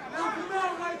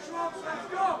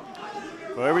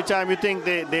 Well, every time you think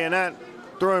they're not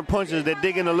throwing punches, they're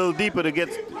digging a little deeper to get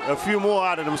a few more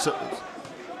out of themselves.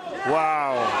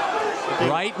 Wow.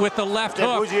 Right with the left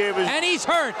hook. And he's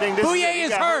hurt. Bouye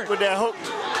is hurt. With that hook.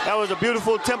 That was a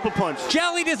beautiful temple punch.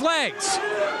 Jellied his legs.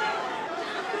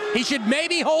 He should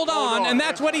maybe hold on, and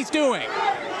that's what he's doing.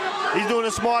 He's doing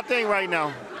a smart thing right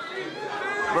now.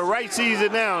 But Wright sees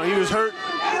it now. He was hurt.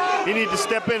 He needs to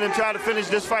step in and try to finish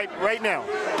this fight right now.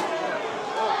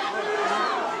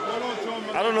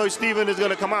 I don't know if Steven is going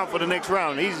to come out for the next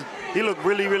round. He looked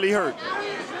really, really hurt.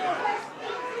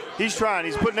 He's trying.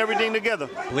 He's putting everything together.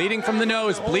 Bleeding from the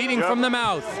nose, bleeding from the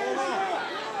mouth.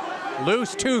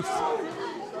 Loose tooth.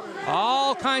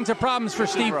 All kinds of problems for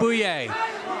Steve Bouye.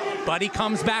 But he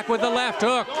comes back with the left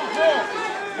hook.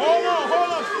 Hold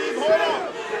on, Steve, hold on.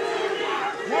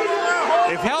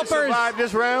 If he survive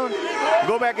this round,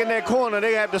 go back in that corner,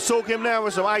 they have to soak him down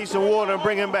with some ice and water and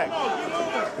bring him back.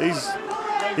 He's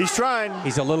trying.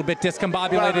 He's a little bit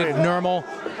discombobulated, Nurmal.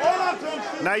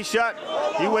 Nice shot.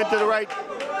 He went to the right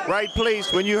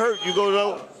place. When you hurt, you go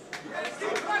low.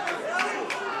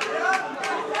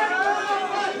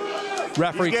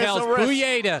 Referee tells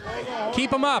Bouye to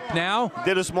keep him up now.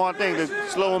 Did a smart thing to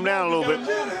slow him down a little bit.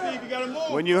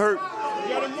 When you hurt. You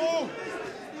gotta move.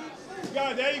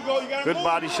 There you go. You gotta Good move.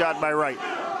 body shot by Wright.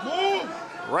 Move.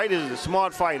 Wright is a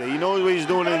smart fighter. He knows what he's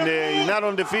doing in there. He's not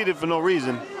undefeated for no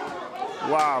reason.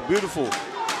 Wow, beautiful.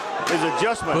 His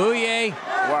adjustment. Bouye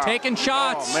taking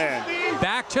shots. Oh, man.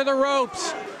 Back to the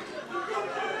ropes.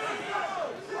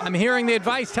 I'm hearing the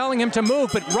advice telling him to move,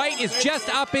 but Wright is just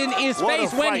up in his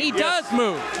face when he does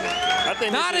move.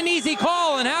 Not an easy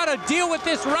call on how to deal with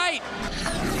this Wright.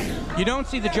 You don't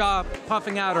see the jaw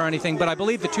puffing out or anything, but I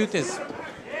believe the tooth is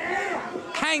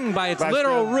hanging by its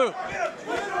literal root.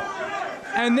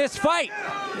 And this fight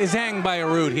is hanging by a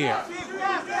root here.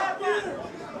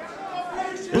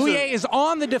 Bouye is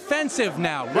on the defensive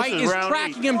now. Wright is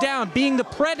tracking him down, being the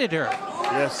predator,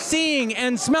 seeing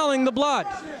and smelling the blood.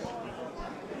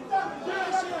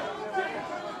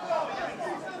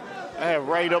 I have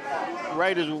Wright up.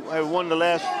 Wright has won the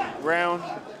last round.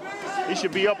 He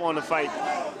should be up on the fight.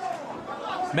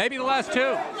 Maybe the last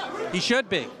two. He should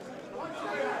be.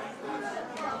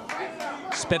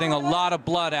 Spitting a lot of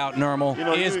blood out, Normal,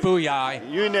 is Bouye.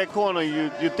 You in that corner, you're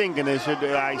thinking, should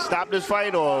I stop this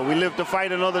fight or we live to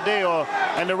fight another day?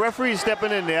 And the referee's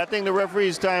stepping in there. I think the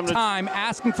referee's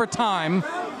asking for time.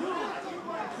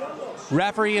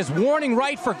 Referee is warning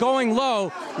Wright for going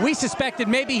low. We suspected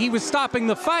maybe he was stopping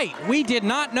the fight. We did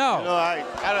not know.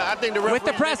 I think the referee, with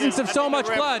the presence of so much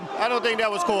blood. I don't think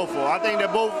that was called for. I think they're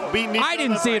both beating each other. I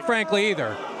didn't see it, frankly,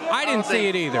 either. I didn't see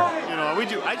it either.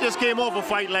 I just came off a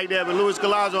fight like that with Luis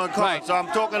Galazzo on card, so I'm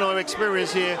talking on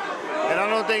experience here, and I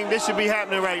don't think this should be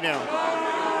happening right now.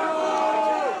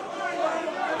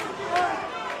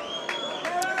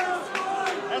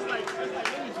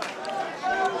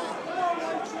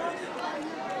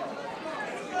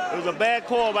 It was a bad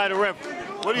call by the ref.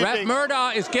 What do you think?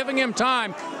 Murdaugh is giving him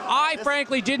time. I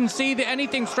frankly didn't see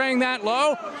anything straying that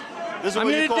low.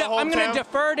 I'm going to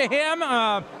defer to him.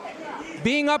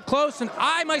 Being up close, and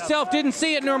I myself didn't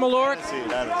see it, Normal Lorick.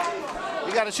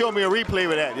 You got to show me a replay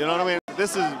with that, you know what I mean?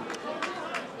 This is...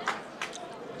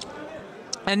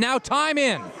 And now time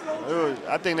in.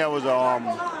 I think that was, I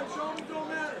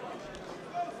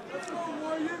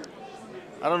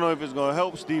don't know if it's going to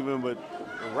help Steven, but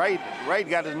Wright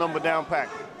got his number down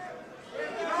packed.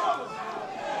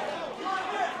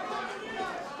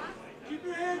 Keep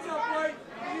your hands up, Wright.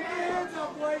 Keep your hands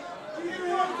up, Wright. Keep your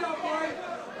hands up, Wright.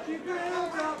 Keep your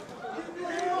hands up. Keep your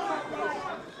hands up, Wright.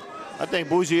 I think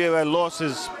Bouye had lost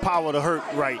his power to hurt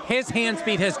Wright. His hand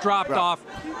speed has dropped off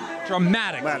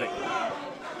dramatically.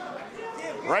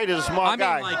 Wright is a smart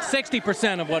guy. I mean, like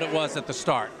 60% of what it was at the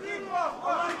start.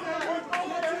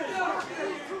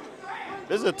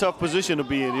 This is a tough position to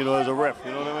be in, as a ref.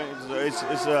 You know what I mean?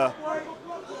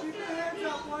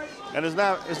 And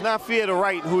it's not fair to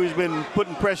Wright, who has been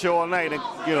putting pressure all night, and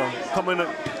coming.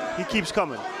 He keeps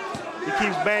coming. He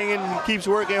keeps banging. He keeps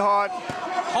working hard.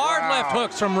 Hard left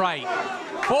hooks from Wright.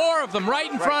 4 of them right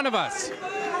in front of us.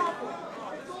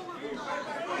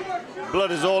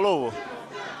 Blood is all over.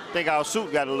 I think our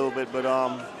suit got a little bit, but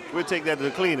we'll take that to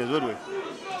the cleaners, would we?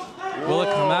 Will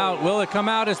it come out? Will it come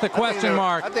out is the question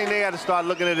mark. I think they got to start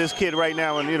looking at this kid right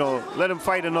now and, let him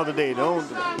fight another day. Don't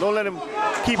let him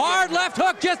keep... Hard left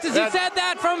hook, just as he said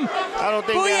that from I don't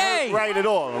think that hurt Wright at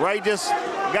all. Wright just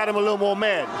got him a little more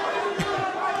mad.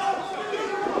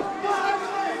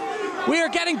 We are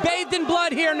getting bathed in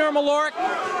blood here, Normal Lorick.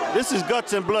 This is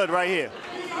guts and blood right here.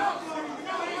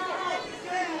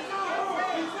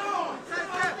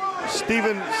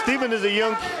 Steven is a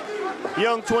young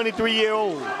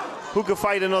 23-year-old who could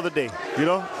fight another day,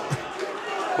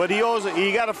 But he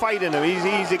got a fight in him.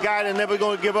 He's a guy that's never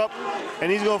going to give up,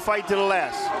 and he's going to fight to the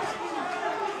last.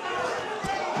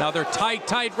 Another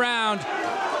tight round.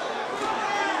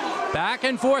 Back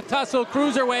and forth tussle,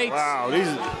 cruiserweights. Wow, this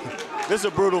is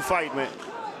a brutal fight, man.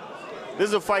 This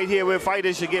is a fight here where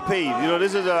fighters should get paid.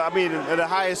 This is at the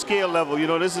highest scale level. These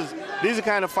are the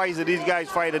kind of fights that these guys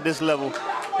fight at this level,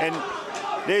 and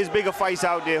there's bigger fights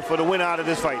out there for the winner out of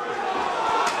this fight.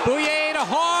 Bouye ate a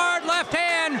hard left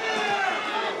hand.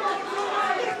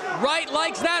 Wright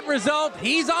likes that result.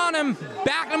 He's on him,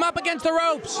 backing him up against the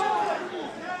ropes.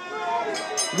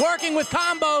 Working with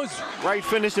combos. Wright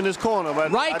finished in his corner,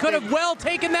 but Wright could have well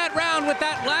taken that round with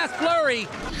that last flurry.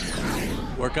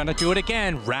 We're gonna do it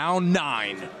again, round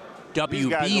 9.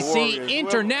 WBC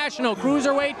International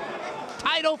Cruiserweight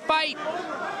title fight.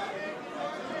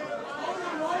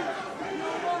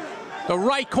 The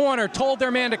right corner told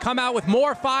their man to come out with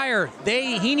more fire.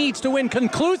 He needs to win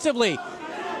conclusively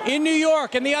in New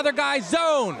York in the other guy's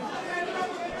zone.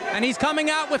 And he's coming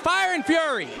out with fire and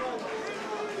fury.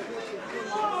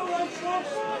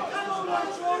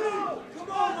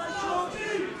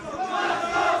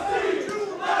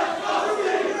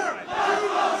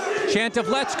 Chant of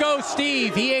 "Let's go,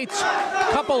 Steve." He ate a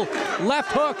couple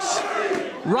left hooks.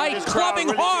 Wright clubbing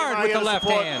really hard with the left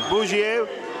hand. Bujaj,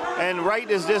 and Wright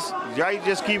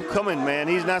just keep coming, man.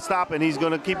 He's not stopping. He's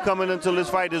gonna keep coming until this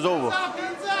fight is over.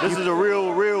 This is a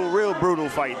real brutal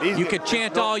fight. You could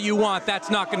chant all you want. That's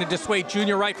not going to dissuade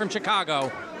Junior Wright from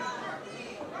Chicago.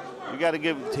 You got to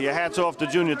give your hats off to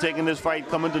Junior taking this fight,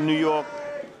 coming to New York.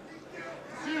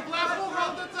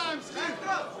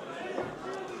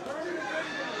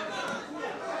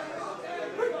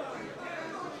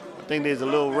 I think there's a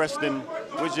little resting,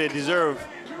 which they deserve,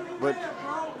 but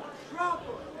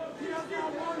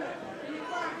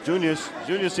Junior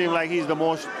seems like he's the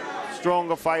more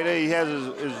stronger fighter. He has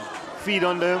his feet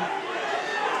under him.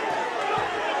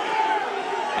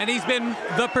 And he's been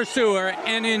the pursuer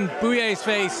and in Bujaj's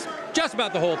face just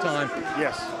about the whole time.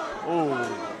 Yes. Oh,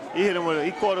 he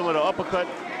caught him with an uppercut.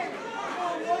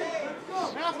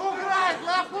 Left hook right,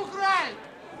 left hook right.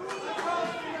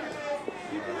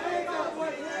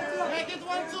 Make it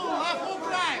 1-2, left hook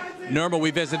right. Nurma, we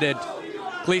visited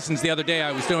Gleason's the other day.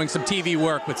 I was doing some TV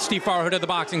work with Steve Farhood of the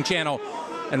Boxing Channel.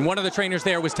 And one of the trainers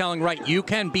there was telling Wright, you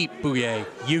can beat Bujaj.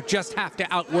 You just have to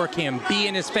outwork him, be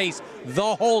in his face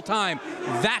the whole time.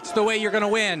 That's the way you're going to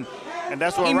win. And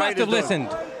that's what he Wright must have listened.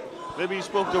 Maybe he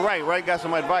spoke to Wright. Wright got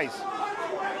some advice.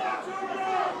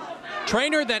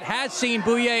 Trainer that has seen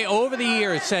Bujaj over the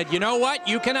years said, you know what?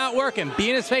 You can outwork him. Be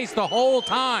in his face the whole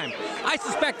time. I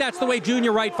suspect that's the way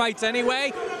Junior Wright fights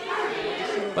anyway.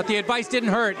 But the advice didn't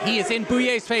hurt. He is in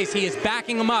Bujaj's face. He is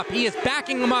backing him up. He is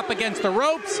backing him up against the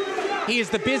ropes. He is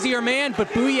the busier man, but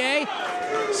Bujaj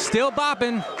still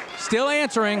bopping, still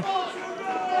answering.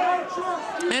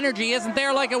 Energy isn't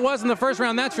there like it was in the first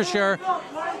round, that's for sure.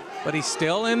 But he's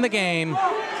still in the game.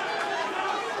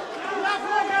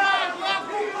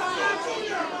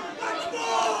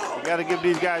 You got to give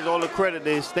these guys all the credit.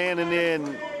 They're standing there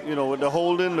and, you know, with the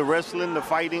holding, the wrestling, the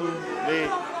fighting,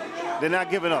 they're not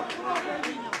giving up.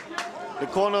 The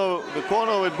corner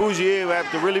with Bujaj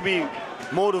have to really be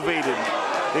motivated.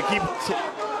 They keep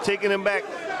taking him back,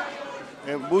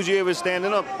 and Bujaj is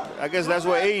standing up. I guess that's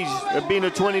what age, being a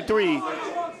 23,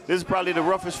 this is probably the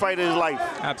roughest fight of his life.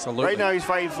 Absolutely. Right now he's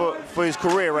fighting for his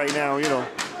career right now, you know.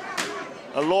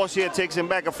 A loss here takes him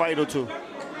back a fight or two.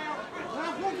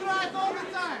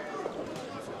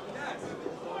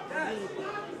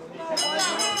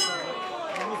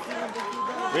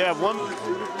 We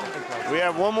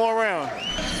have one more round.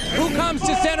 Who comes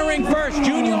to centering first?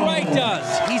 Junior Wright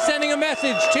does. He's sending a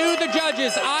message to the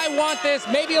judges. I want this,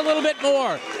 maybe a little bit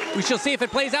more. We shall see if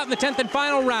it plays out in the 10th and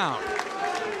final round.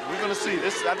 We're gonna see.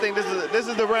 I think this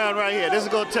is the round right here. This is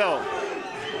gonna tell.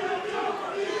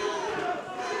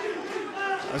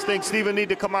 I think Steven need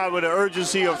to come out with an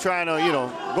urgency of trying to, you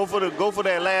know, go for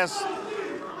that last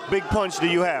big punch that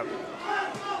you have.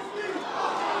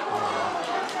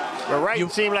 But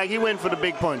Wright seemed like he went for the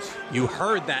big punch. You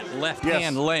heard that left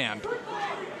hand land.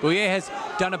 Bujaj has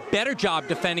done a better job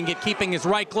defending it, keeping his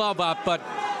right glove up, but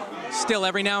still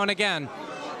every now and again,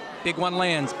 big one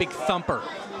lands, big thumper.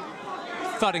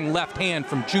 Thudding left hand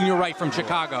from Junior Wright from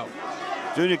Chicago.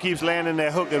 Junior keeps landing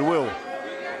that hook at will,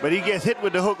 but he gets hit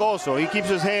with the hook also. He keeps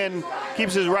his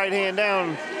right hand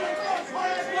down.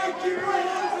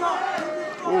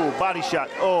 Ooh, body shot.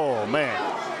 Oh, man.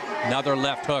 Another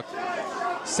left hook.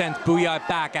 Sent Bujaj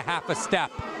back a half a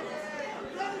step.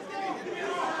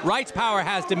 Wright's power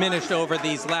has diminished over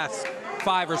these last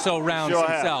 5 or so rounds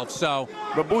himself. So,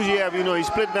 but Bujaj, you know, he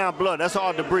split down blood. That's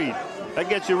hard to breathe. That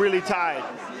gets you really tired.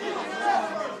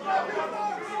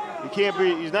 He can't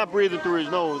breathe. He's not breathing through his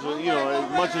nose, you know,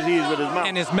 as much as he is with his mouth.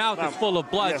 And his mouth is full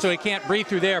of blood, so he can't breathe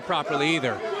through there properly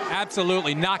either.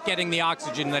 Absolutely not getting the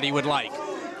oxygen that he would like.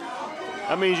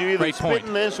 That means you're either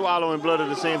spitting and swallowing blood at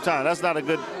the same time. That's not a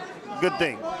good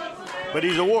thing. But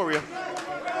he's a warrior.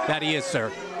 That he is,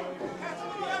 sir.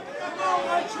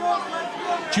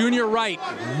 Junior Wright,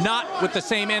 not with the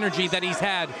same energy that he's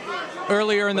had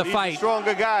earlier in the fight. He's a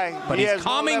stronger guy. But he's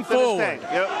coming forward.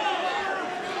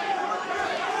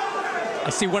 I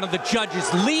see one of the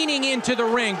judges leaning into the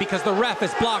ring because the ref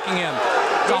is blocking him.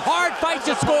 It's a hard fight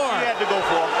to score. He had to go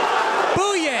for.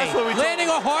 Bujaj landing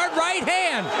a hard right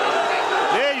hand.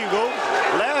 There you go.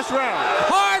 Last round.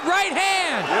 Hard right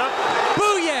hand.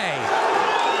 Bujaj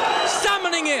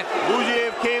summoning it.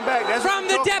 Bujaj came back. That's from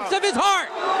the depths of his heart.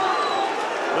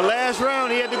 The last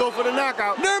round, he had to go for the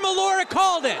knockout. Nurma Laura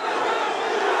called it.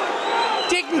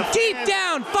 Digging deep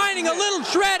down, finding a little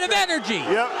shred of energy.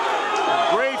 Yep.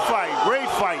 Great fight, great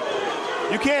fight.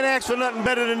 You can't ask for nothing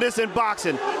better than this in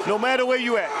boxing, no matter where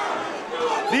you at.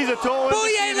 These are tall,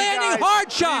 Bujaj landing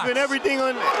hard shots. Leaving everything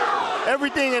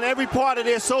and every part of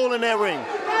their soul in that ring.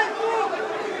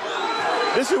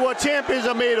 This is what champions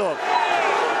are made of.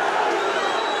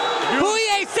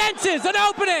 Bouye senses an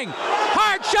opening.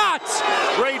 Hard shots.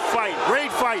 Great fight,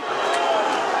 great fight.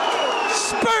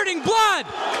 Spurting blood.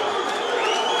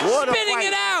 What a Spinning fight.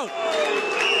 it out.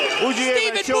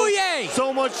 Stephen Bouye.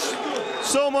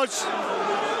 So much.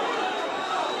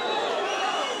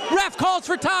 Ref calls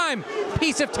for time.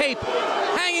 Piece of tape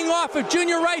hanging off of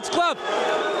Junior Wright's glove.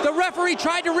 The referee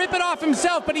tried to rip it off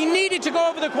himself, but he needed to go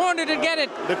over the corner to get it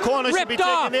The corner should be ripped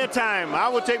off. taking their time. I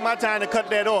would take my time to cut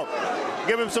that off.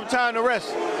 Give him some time to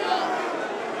rest.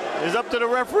 It's up to the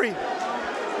referee.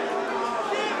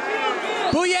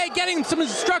 Bouye getting some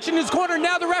instruction in his corner.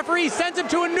 Now the referee sends him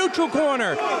to a neutral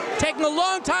corner. Taking a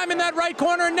long time in that right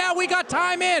corner, and now we got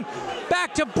time in.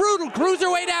 Back to brutal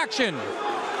cruiserweight action.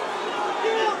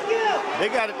 They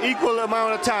got an equal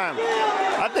amount of time.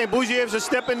 I think Bujaj should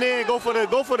step in there and go for the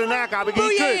knockout.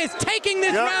 Bouye is taking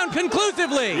this round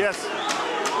conclusively. Yes.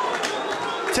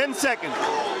 10 seconds.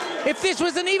 If this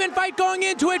was an even fight going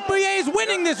into it, Bouye is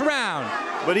winning this round.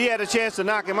 But he had a chance to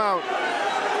knock him out.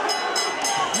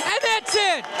 And that's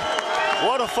it.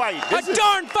 What a fight.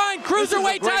 Darn fine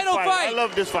cruiserweight title fight. I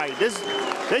love this fight.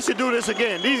 They should do this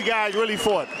again. These guys really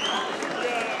fought.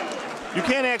 You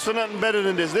can't ask for nothing better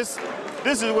than this.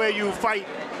 This is where you fight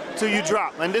till you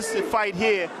drop. And this fight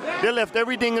here, they left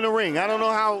everything in the ring. I don't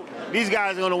know how these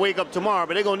guys are going to wake up tomorrow,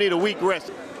 but they're going to need a week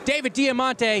rest. David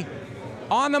Diamante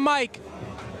on the mic,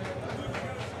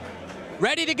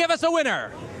 ready to give us a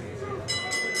winner.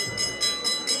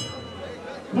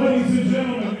 Ladies and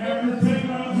gentlemen, after 10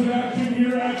 rounds of action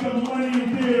here at the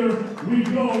Millennium Theater, we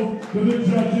go to the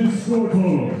judges' score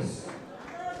totals.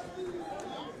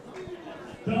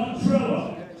 Don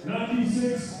Trella,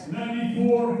 96-94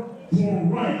 for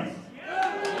Wright.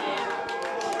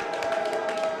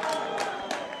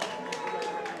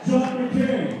 John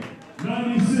McKay,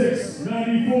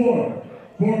 96-94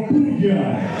 for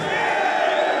Bujaj.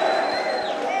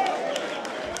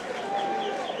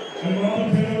 And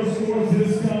Robert Taylor scores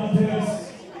this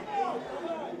contest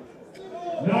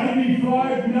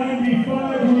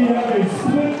 95-95. We have a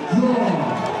split draw.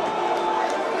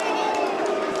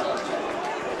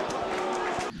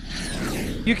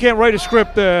 You can't write a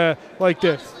script like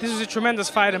this. This is a tremendous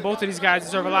fight, and both of these guys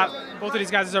deserve a lot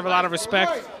of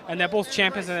respect. And they're both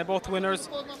champions, and they're both winners.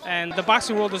 And the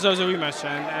boxing world deserves a rematch,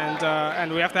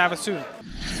 and we have to have it soon.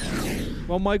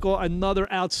 Well, Michael, another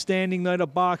outstanding night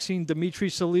of boxing. Dimitri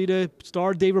Salita,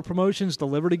 Star David Promotions,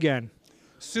 delivered again.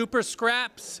 Super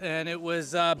scraps, and it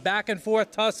was back and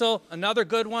forth tussle. Another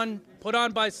good one put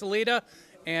on by Salita.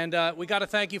 And we got to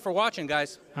thank you for watching,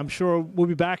 guys. I'm sure we'll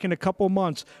be back in a couple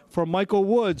months. For Michael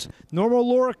Woods, Norma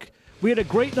Lorick, we had a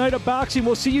great night of boxing.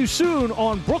 We'll see you soon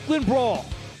on Brooklyn Brawl.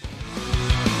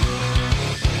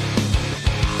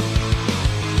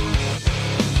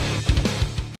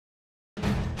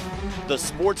 The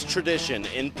sports tradition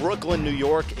in Brooklyn, New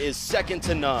York is second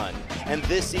to none. And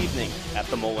this evening at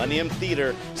the Millennium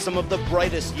Theater, some of the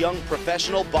brightest young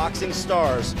professional boxing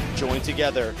stars join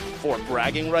together for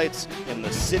bragging rights in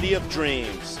the City of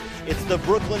Dreams. It's the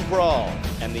Brooklyn Brawl,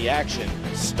 and the action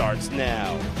starts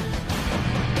now.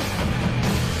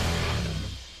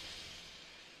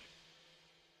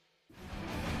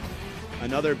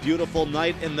 Another beautiful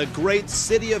night in the great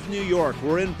city of New York.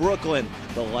 We're in Brooklyn.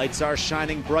 The lights are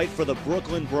shining bright for the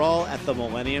Brooklyn Brawl at the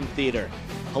Millennium Theater.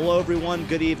 Hello, everyone.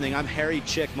 Good evening. I'm Harry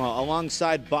Chickma,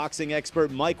 alongside boxing expert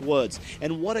Mike Woods.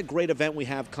 And what a great event we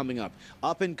have coming up.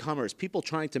 Up-and-comers, people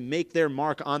trying to make their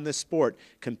mark on this sport,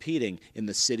 competing in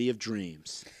the City of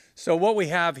Dreams. So what we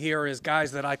have here is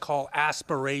guys that I call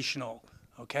aspirational.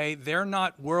 Okay, they're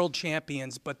not world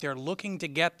champions, but they're looking to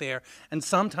get there. And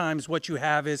sometimes what you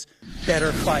have is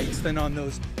better fights than on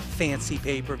those fancy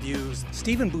pay-per-views.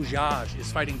 Stephen Bujaj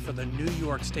is fighting for the New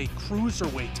York State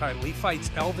Cruiserweight title. He fights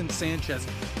Elvin Sanchez.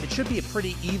 It should be a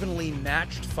pretty evenly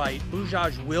matched fight.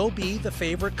 Bujaj will be the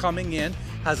favorite coming in,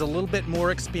 has a little bit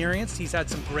more experience. He's had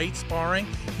some great sparring.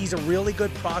 He's a really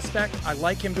good prospect. I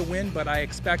like him to win, but I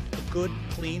expect a good,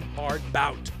 clean, hard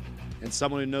bout. And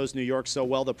someone who knows New York so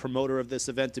well, the promoter of this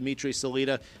event, Dimitri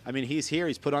Salita. I mean, he's here.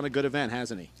 He's put on a good event,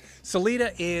 hasn't he?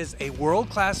 Salita is a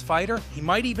world-class fighter. He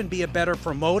might even be a better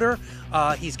promoter.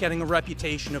 He's getting a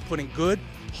reputation of putting good,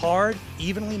 hard,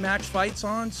 evenly matched fights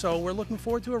on. So we're looking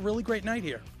forward to a really great night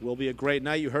here. Will be a great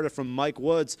night. You heard it from Mike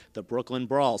Woods. The Brooklyn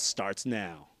Brawl starts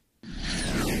now.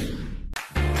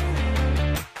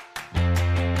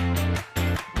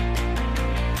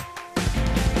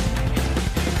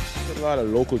 A lot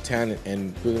of local talent,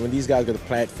 and when these guys get a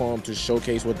platform to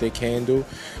showcase what they can do,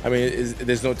 I mean,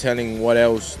 there's no telling what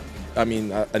else, I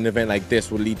mean, an event like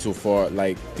this would lead to for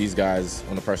like these guys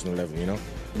on a personal level, you know?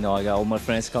 You know, I got all my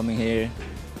friends coming here.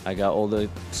 I got all the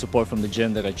support from the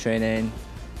gym that I train in.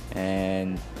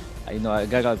 And, you know, I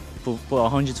got to put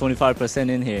 125%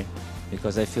 in here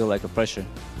because I feel like a pressure.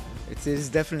 It's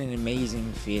definitely an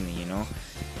amazing feeling, you know.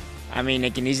 I mean,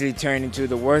 it can easily turn into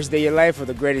the worst day of your life or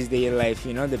the greatest day of your life,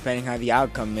 you know, depending how the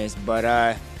outcome is.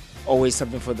 But always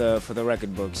something for the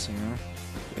record books, you know.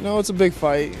 You know, it's a big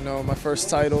fight. You know, my first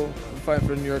title. I'm fighting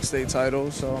for the New York State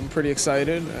title, so I'm pretty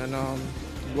excited and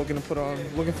looking forward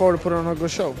to putting on a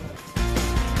good show.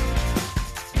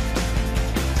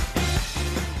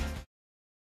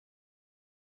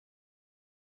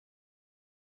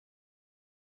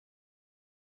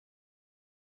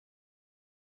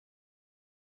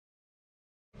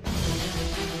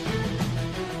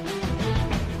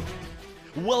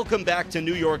 Welcome back to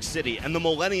New York City and the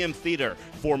Millennium Theater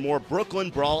for more Brooklyn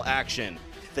Brawl action.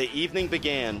 The evening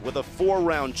began with a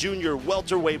 4-round junior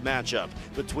welterweight matchup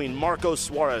between Marco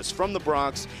Suarez from the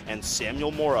Bronx and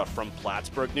Samuel Mora from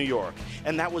Plattsburgh, New York.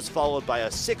 And that was followed by a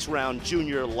 6-round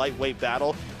junior lightweight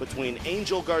battle between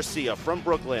Angel Garcia from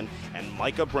Brooklyn and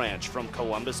Micah Branch from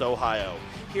Columbus, Ohio.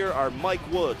 Here are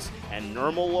Mike Woods and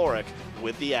Nirmal Lorick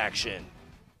with the action.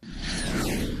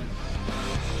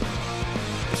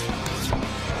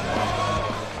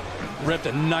 Ripped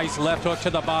a nice left hook to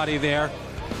the body there.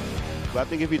 But I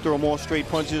think if you throw more straight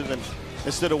punches and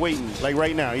instead of waiting, like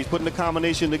right now, he's putting the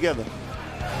combination together.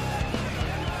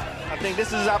 I think this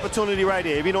is his opportunity right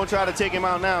here. If you don't try to take him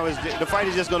out now, the fight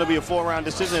is just going to be a 4-round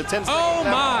decision in 10 seconds. Oh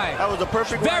my! That was a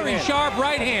perfect very right hand. Sharp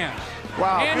right hand.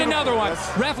 Wow. And beautiful. another one.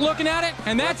 Ref looking at it,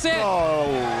 and that's it. Oh,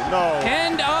 no.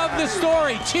 End of the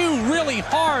story. 2 really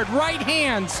hard right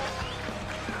hands.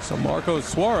 So Marco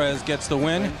Suarez gets the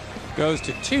win. Goes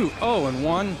to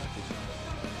 2-0-1.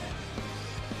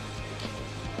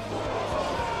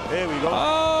 There we go.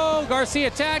 Oh, Garcia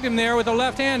tagged him there with the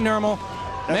left hand, Nirmal.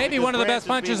 Maybe one of the best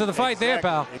punches of the fight there,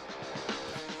 pal.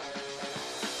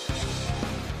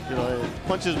 You know,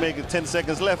 punches make it 10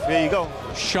 seconds left. There you go.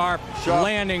 Sharp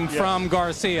landing from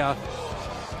Garcia.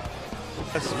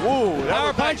 Woo,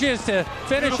 Power punches to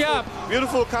finish up.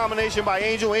 Beautiful combination by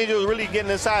Angel. Angel is really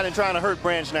getting inside and trying to hurt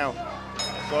Branch now.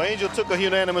 So Angel took a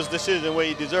unanimous decision where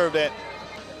he deserved that.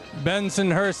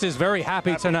 Bensonhurst is very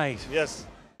happy tonight. Yes.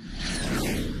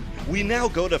 We now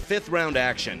go to 5th round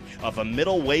action of a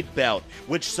middleweight bout,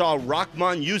 which saw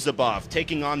Rakhmon Yusupov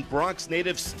taking on Bronx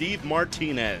native Steve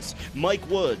Martinez. Mike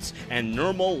Woods and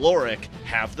Nirmal Lorick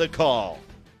have the call.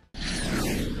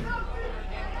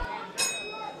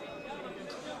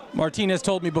 Martinez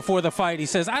told me before the fight, he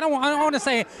says, I don't want to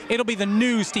say it'll be the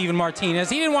new Steven Martinez.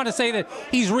 He didn't want to say that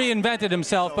he's reinvented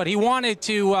himself, but he wanted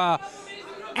to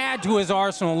add to his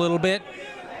arsenal a little bit.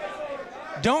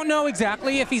 Don't know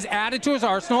exactly if he's added to his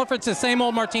arsenal, if it's the same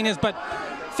old Martinez, but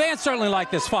fans certainly like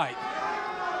this fight.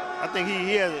 I think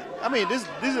he has, I mean, these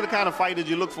are the kind of fighters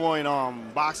you look for in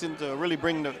boxing to really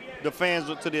bring the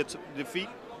fans to their feet.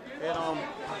 And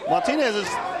Martinez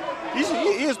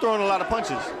he is throwing a lot of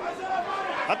punches.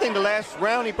 I think the last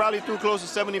round he probably threw close to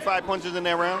 75 punches in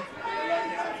that round.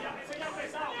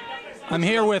 I'm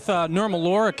here with Nirmal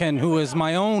Lorick, who is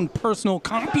my own personal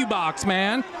CompuBox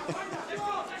man.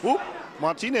 Whoop.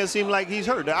 Martinez seemed like he's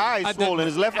hurt. The eye is swollen.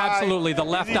 His left eye. Absolutely, the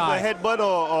left eye. A headbutt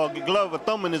or a glove, a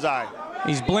thumb in his eye.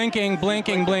 He's blinking,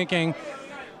 blinking, blinking.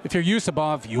 If you're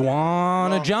Yusupov, you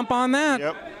want to jump on that.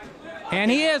 Yep. And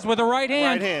he is with a right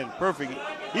hand. Right hand, perfect.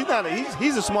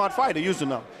 He's a smart fighter,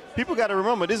 Yusupov. People got to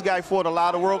remember, this guy fought a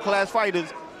lot of world-class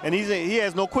fighters, and he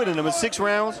has no quit in him. It's 6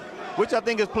 rounds, which I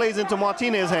think plays into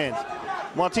Martinez's hands.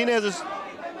 Martinez is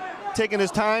taking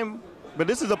his time, but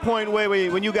this is a point where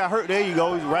when you got hurt, there you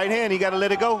go. His right hand, he got to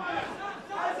let it go.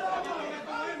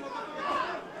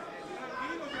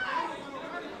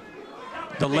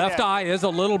 The left eye is a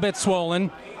little bit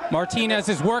swollen. Martinez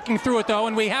is working through it, though,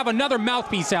 and we have another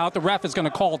mouthpiece out. The ref is going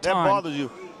to call time. That bothers you.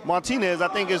 Martinez, I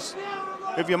think, is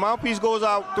if your mouthpiece goes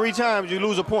out 3 times, you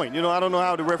lose a point. You know, I don't know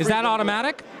how the referee. Is that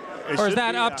automatic? Or is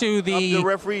that up to the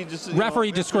referee,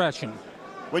 referee discretion?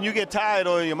 When you get tired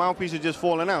or your mouthpiece is just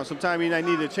falling out, sometimes you might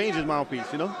need to change his mouthpiece,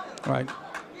 you know? Right.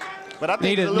 But I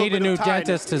think need a new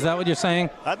dentist, is that what you're saying?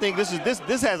 I think this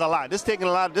has a lot. This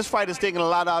fight is taking a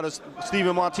lot out of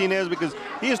Steven Martinez because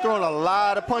he is throwing a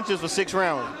lot of punches for 6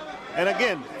 rounds. And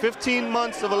again, 15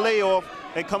 months of a layoff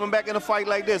and coming back in a fight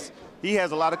like this, he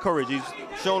has a lot of courage. He's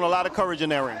shown a lot of courage in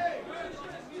that ring.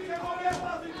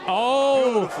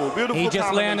 Oh, beautiful he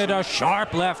just landed a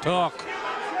sharp left hook.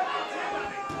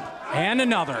 And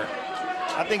another.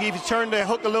 I think if he turned the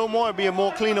hook a little more, it'd be a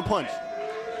more cleaner punch.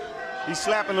 He's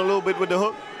slapping a little bit with the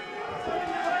hook.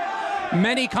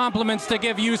 Many compliments to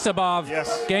give Yusupov.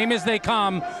 Yes. Game as they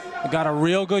come. Got a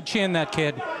real good chin, that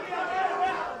kid.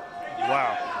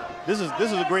 Wow. This is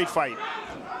a great fight.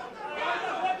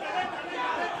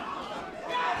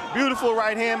 Beautiful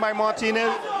right hand by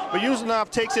Martinez, but Usmanov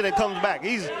takes it and comes back.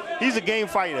 He's a game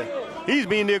fighter. He's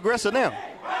being the aggressor now.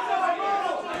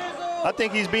 I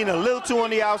think he's being a little too on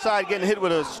the outside, getting hit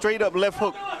with a straight up left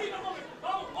hook.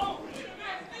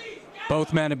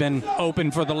 Both men have been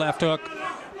open for the left hook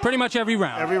pretty much every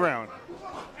round. Every round.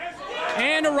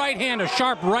 And a right hand, a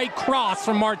sharp right cross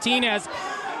from Martinez.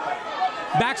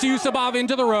 Backs Yusubov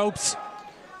into the ropes.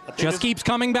 Just keeps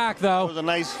coming back, though. It was a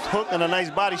nice hook and a nice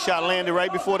body shot landed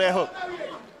right before that hook.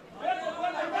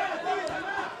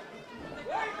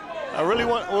 I really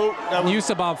want... Well,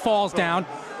 Yusubov falls down.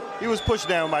 He was pushed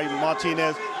down by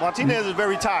Martinez. Martinez is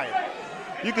very tired.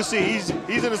 You can see he's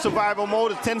in a survival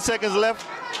mode. There's 10 seconds left.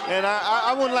 And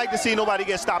I wouldn't like to see nobody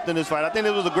get stopped in this fight. I think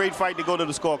it was a great fight to go to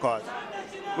the scorecards,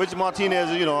 which Martinez,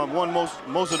 you know, won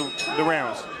most of the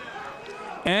rounds.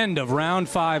 End of round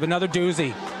 5, another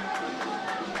doozy.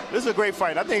 This is a great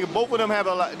fight. I think both of them have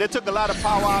a lot. They took a lot of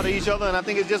power out of each other, and I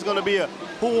think it's just going to be a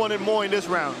who wanted more in this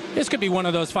round. This could be one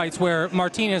of those fights where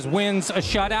Martinez wins a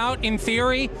shutout in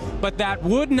theory, but that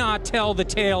would not tell the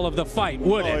tale of the fight,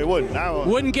 would it? No, it wouldn't.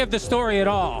 Wouldn't give the story at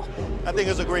all. I think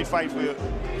it's a great fight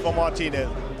for Martinez.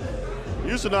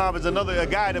 Usmanov is a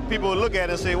guy that people look at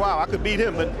and say, wow, I could beat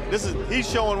him, but he's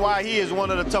showing why he is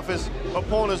one of the toughest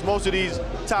opponents most of these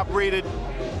top-rated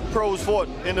pros fought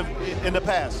in the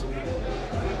past.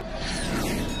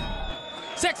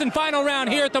 6th and final round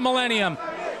here at the Millennium.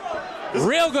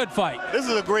 Real good fight. This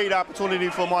is a great opportunity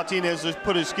for Martinez to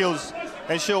put his skills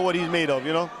and show what he's made of,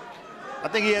 you know. I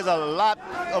think he has a lot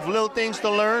of little things to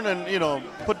learn and, you know,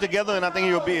 put together, and I think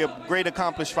he'll be a great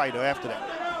accomplished fighter after that.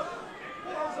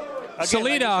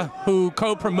 Salida, who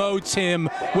co-promotes him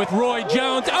with Roy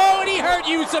Jones. Oh, and he hurt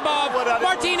Yusubov.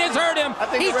 Martinez hurt him.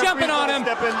 He's jumping on him,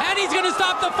 and he's going to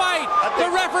stop the fight. The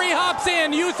referee hops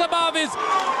in. Yusubov is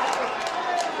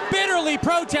bitterly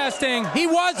protesting. He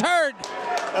was hurt.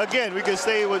 Again, we could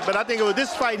say it was, but I think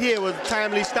this fight here was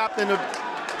timely stopped in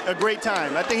a great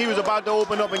time. I think he was about to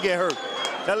open up and get hurt.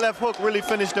 That left hook really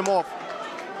finished him off.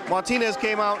 Martinez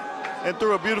came out and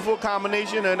threw a beautiful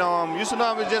combination, and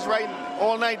Usmanov was just right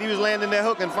all night. He was landing that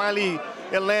hook, and finally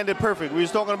it landed perfect. We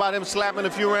was talking about him slapping a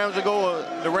few rounds ago,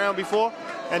 the round before,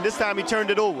 and this time he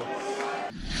turned it over.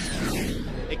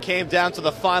 It came down to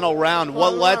the final round.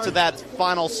 What led to that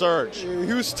final surge?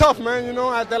 He was tough, man. You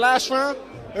know, at the last round,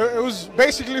 it was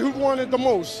basically who wanted the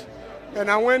most. And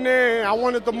I went there and I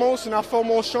wanted the most, and I felt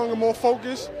more stronger, more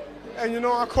focused. And, you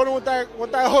know, I caught him with that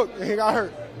hook, and he got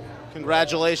hurt.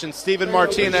 Congratulations, Steven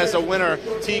Martinez, a winner,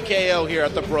 TKO here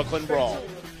at the Brooklyn Brawl.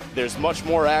 There's much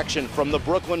more action from the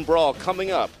Brooklyn Brawl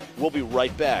coming up. We'll be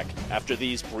right back after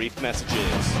these brief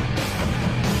messages.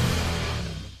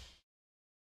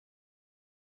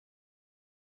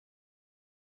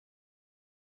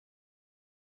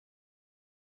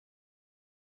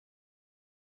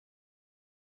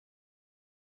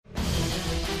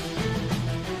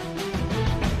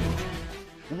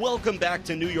 Welcome back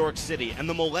to New York City and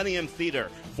the Millennium Theater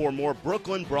for more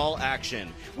Brooklyn Brawl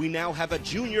action. We now have a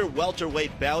junior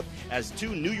welterweight bout as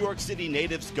two New York City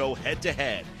natives go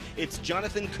head-to-head. It's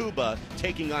Jonathan Kuba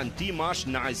taking on DIMASH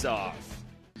NIYAZOV.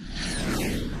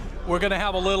 We're going to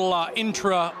have a little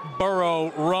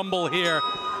intra-borough rumble here.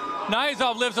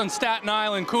 NIYAZOV lives on Staten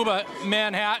Island, Kuba,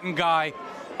 Manhattan guy.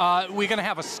 We're going to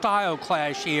have a style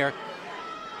clash here.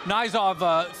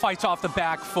 NIYAZOV fights off the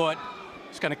back foot.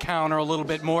 He's going to counter a little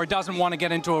bit more. Doesn't want to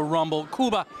get into a rumble.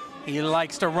 Kuba, he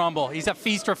likes to rumble. He's a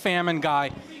feast or famine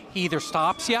guy. He either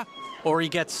stops you or he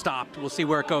gets stopped. We'll see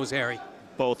where it goes, Harry.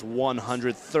 Both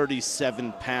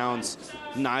 137 pounds.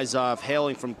 NIYAZOV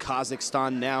hailing from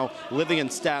Kazakhstan, now living in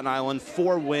Staten Island.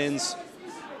 4 wins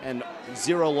and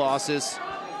 0 losses,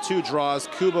 2 draws.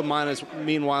 Kuba minus,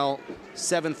 meanwhile,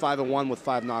 7-5-1 with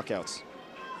 5 knockouts.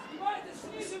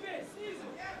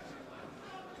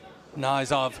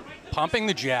 NIYAZOV pumping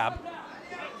the jab.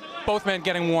 Both men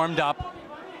getting warmed up,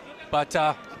 but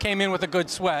came in with a good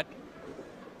sweat.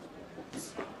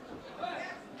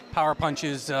 Power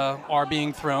punches are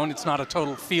being thrown. It's not a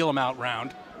total feel-em-out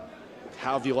round.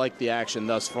 How have you liked the action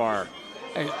thus far?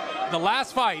 The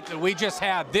last fight that we just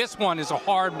had, this one is a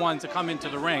hard one to come into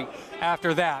the ring.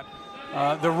 After that,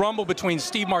 the rumble between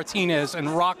Steve Martinez and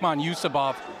Rahman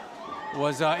Yusubov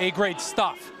was A-grade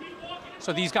stuff.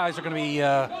 So these guys are going to be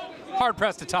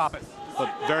hard-pressed to top it. But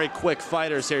very quick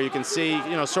fighters here. You can see,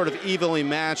 you know, sort of evenly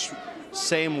matched,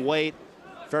 same weight,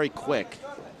 very quick.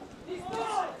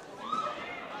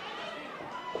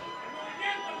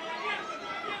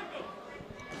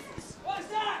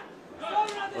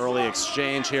 Early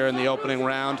exchange here in the opening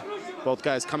round. Both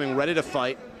guys coming ready to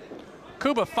fight.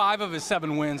 Kuba, 5 of his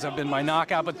 7 wins have been by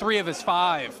knockout, but 3 of his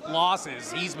 5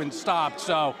 losses, he's been stopped.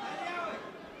 So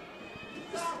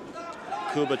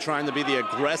Kuba trying to be the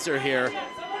aggressor here.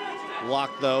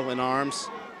 Locked, though, in arms.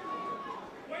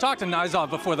 Talked to NIYAZOV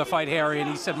before the fight, Harry, and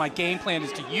he said, my game plan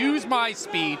is to use my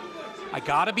speed. I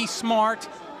got to be smart.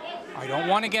 I don't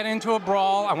want to get into a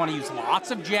brawl. I want to use lots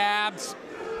of jabs.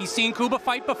 He's seen Kuba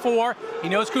fight before. He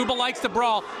knows Kuba likes to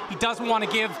brawl. He doesn't want to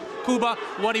give Kuba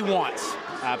what he wants.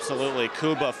 Absolutely.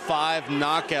 Kuba, 5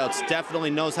 knockouts. Definitely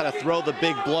knows how to throw the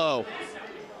big blow.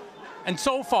 And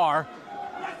so far,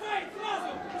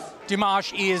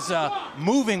 DIMASH is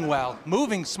moving well,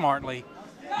 moving smartly,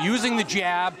 using the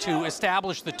jab to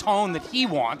establish the tone that he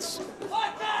wants.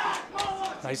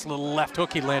 Nice little left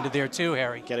hook he landed there too,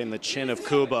 Harry. Getting the chin of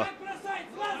Kuba.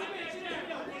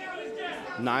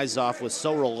 NIYAZOV was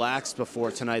so relaxed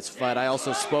before tonight's fight. I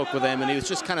also spoke with him, and he was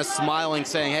just kind of smiling,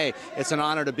 saying, hey, it's an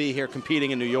honor to be here competing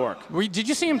in New York. Did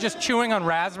you see him just chewing on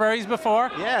raspberries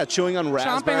before? Yeah, chewing on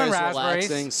raspberries, chomping on raspberries.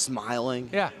 relaxing, smiling.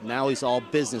 Yeah. Now he's all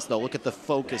business, though. Look at the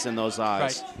focus in those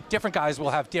eyes. Right. Different guys will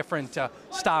have different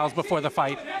styles before the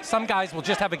fight. Some guys will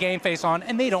just have a game face on,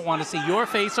 and they don't want to see your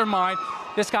face or mine.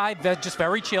 This guy, just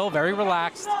very chill, very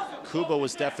relaxed. Kuba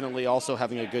was definitely also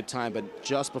having a good time, but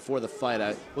just before the fight,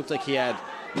 it looked like he had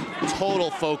total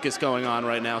focus going on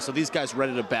right now. So these guys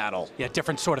ready to battle. Yeah,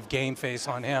 different sort of game face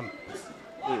on him.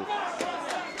 Ooh.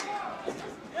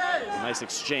 Nice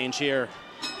exchange here.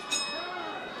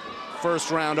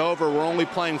 First round over. We're only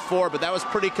playing 4, but that was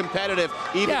pretty competitive,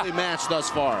 evenly matched thus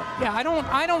far. Yeah, I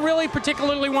don't really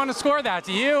particularly want to score that.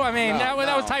 Do you? I mean, that was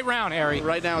a tight round, Harry.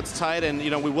 Right now it's tight, and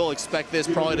we will expect this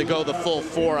probably to go the full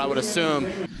 4, I would assume.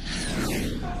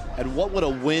 And what would a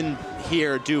win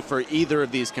here do for either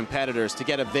of these competitors to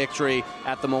get a victory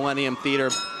at the Millennium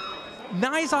Theater?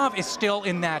 NIYAZOV is still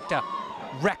in that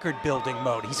record-building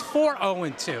mode. He's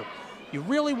 4-0-2. You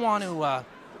really want to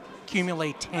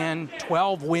accumulate 10,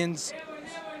 12 wins.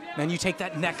 Then you take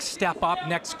that next step up,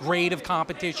 next grade of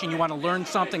competition. You want to learn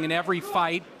something in every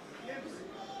fight.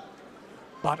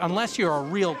 But unless you're a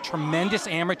real tremendous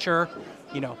amateur,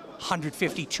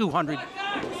 150, 200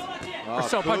 or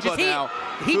so punches.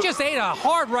 He just ate a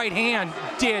hard right hand,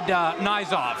 did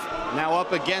NIYAZOV. Now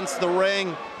up against the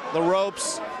ring, the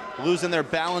ropes, losing their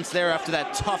balance there after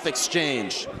that tough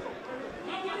exchange.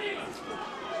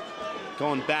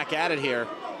 Going back at it here.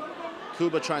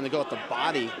 Kuba trying to go at the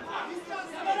body.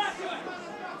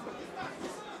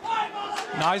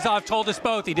 NIYAZOV told us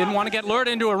both he didn't want to get lured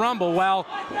into a rumble. Well,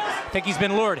 I think he's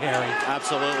been lured, Harry.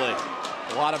 Absolutely.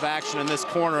 A lot of action in this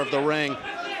corner of the ring.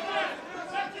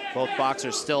 Both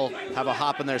boxers still have a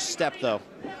hop in their step, though.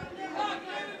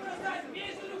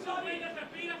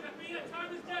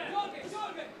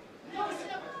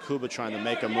 Kuba trying to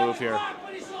make a move here.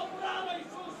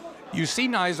 You see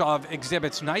NIYAZOV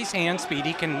exhibits nice hand speed.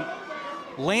 He can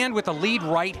land with the lead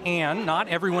right hand. Not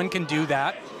everyone can do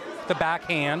that. The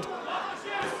backhand.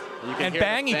 And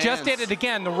bang, he just did it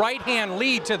again. The right hand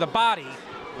lead to the body.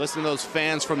 Listen to those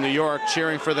fans from New York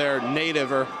cheering for their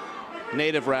native,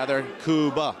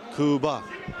 Kuba, Kuba.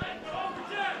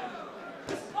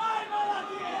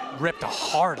 Ripped a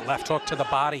hard left hook to the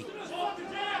body.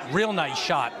 Real nice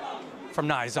shot from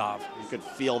NIYAZOV. You could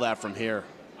feel that from here.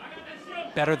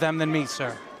 Better them than me,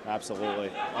 sir.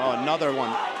 Absolutely. Oh, another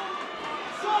one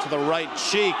to the right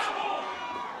cheek.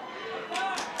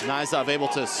 NIYAZOV able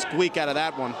to squeak out of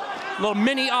that one. Little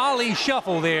mini ollie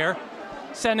shuffle there,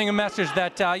 sending a message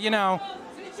that,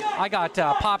 I got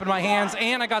pop in my hands,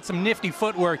 and I got some nifty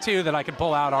footwork, too, that I could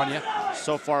pull out on you.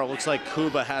 So far, it looks like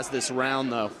Kuba has this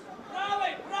round, though.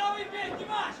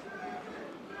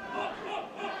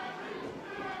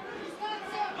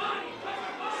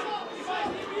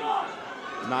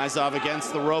 NIYAZOV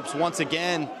against the ropes once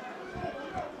again.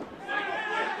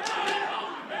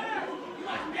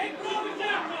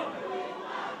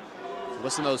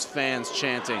 Listen to those fans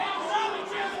chanting.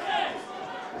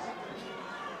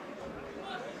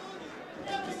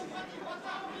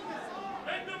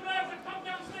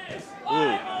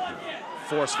 Ooh,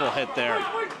 forceful hit there.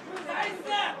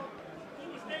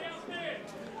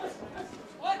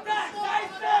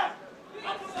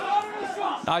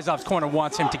 NIYAZOV's corner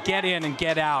wants him to get in and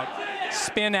get out,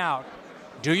 spin out,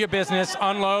 do your business,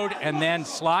 unload, and then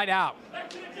slide out.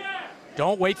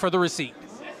 Don't wait for the receipt.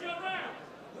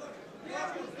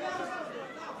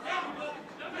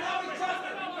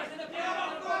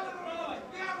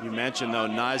 You mentioned, though,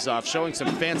 NIYAZOV showing some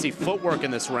fancy footwork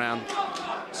in this round,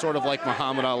 sort of like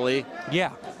Muhammad Ali.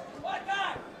 Yeah,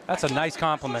 that's a nice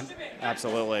compliment.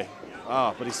 Absolutely.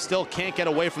 Oh, but he still can't get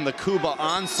away from the Kuba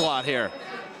onslaught here.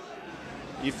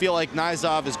 You feel like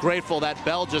NIYAZOV is grateful that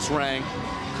bell just rang.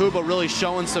 Kuba really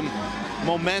showing some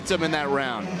momentum in that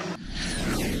round.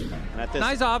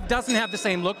 NIYAZOV doesn't have the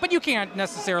same look, but you can't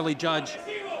necessarily judge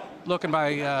looking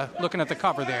at the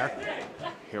cover there.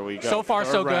 Here we go. So far,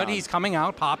 so round. good. He's coming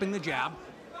out, popping the jab.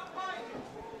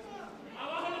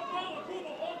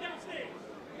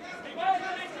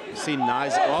 You see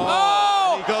NIYAZOV.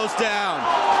 Oh! He goes down.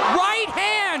 Right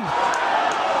hand!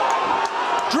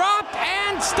 Dropped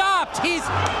and stopped. He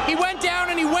went down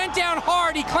and he went down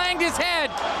hard. He clanged his head.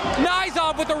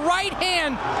 NIYAZOV with the right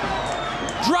hand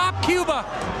dropped Cuba.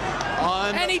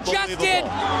 And he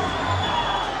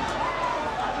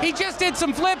just did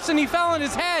some flips and he fell on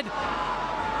his head.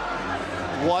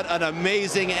 What an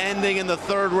amazing ending in the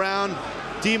third round.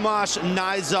 DIMASH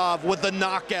NIYAZOV with the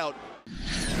knockout.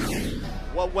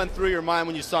 What went through your mind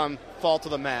when you saw him fall to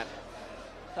the mat?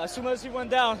 As soon as he went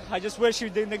down, I just wish he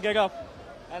didn't get up.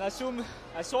 And I saw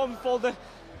him fall the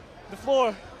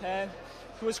floor, and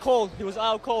he was cold. He was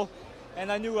out cold, and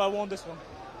I knew I won this one.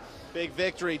 Big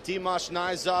victory. DIMASH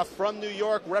NIYAZOV from New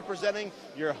York, representing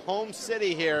your home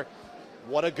city here.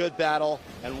 What a good battle,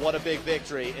 and what a big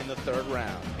victory in the third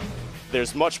round.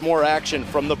 There's much more action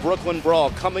from the Brooklyn Brawl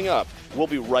coming up. We'll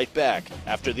be right back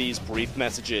after these brief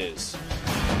messages.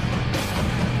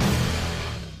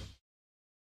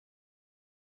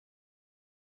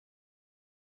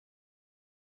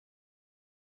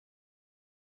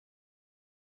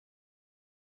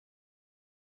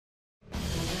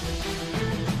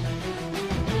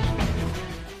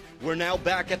 We're now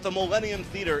back at the Millennium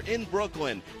Theater in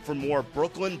Brooklyn for more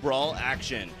Brooklyn Brawl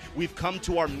action. We've come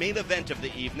to our main event of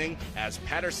the evening as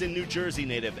Paterson, New Jersey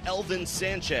native Elvin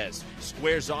Sanchez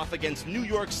squares off against New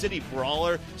York City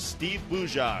brawler Steve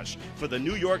Bujaj for the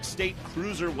New York State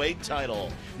Cruiserweight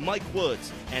title. Mike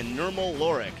Woods and Nirmal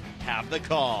Lorik have the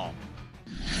call.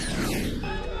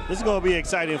 This is going to be an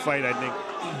exciting fight, I think.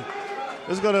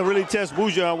 This is going to really test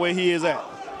Bujaj where he is at.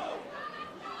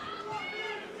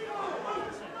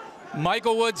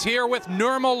 Michael Woods here with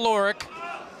Nirmal Lorik,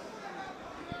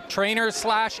 trainer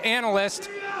 / analyst,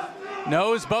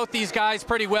 knows both these guys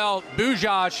pretty well.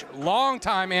 Bujaj,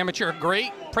 longtime amateur,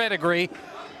 great pedigree,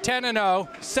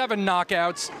 10-0, 7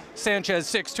 knockouts. Sanchez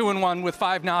 6-2-1 with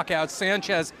 5 knockouts.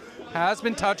 Sanchez has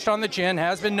been touched on the chin,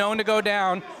 has been known to go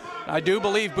down. I do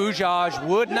believe Bujaj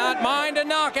would not mind a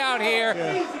knockout here.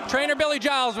 Yeah. Trainer Billy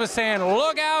Giles was saying,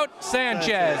 look out,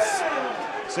 Sanchez.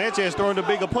 Sanchez throwing the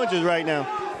bigger punches right now.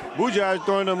 Bujaj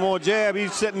throwing the more jab.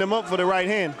 He's setting them up for the right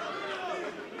hand.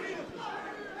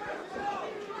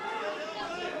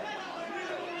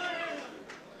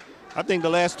 I think the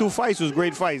last 2 fights was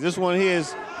great fights. This one here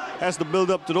has to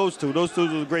build up to those two. Those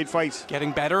two were great fights.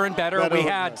 Getting better and better. We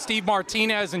had Steve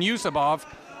Martinez and Yusupov,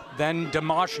 then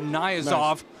DIMASH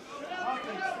NIYAZOV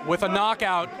with a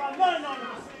knockout.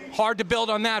 Hard to build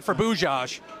on that for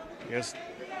Bujaj. Yes.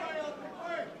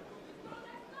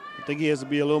 I think he has to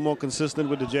be a little more consistent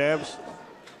with the jabs.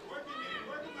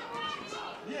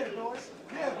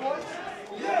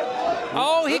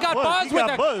 Oh, he got buzzed with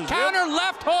a counter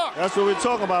left hook. That's what we're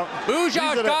talking about.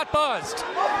 Bujaj got buzzed.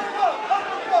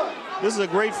 This is a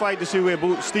great fight to see where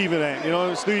Steven at. You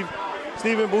know, Steven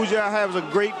Bujaj has a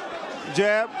great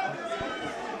jab.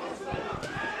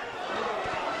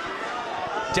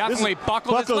 Definitely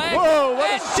buckled his leg. Whoa, what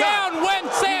and down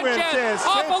went Sanchez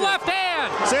off a left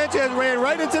hand. Sanchez ran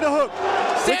right into the hook.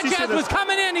 Sanchez was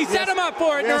coming in. He set him up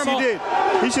for it, Yes, Nirmal. he did.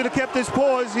 He should have kept his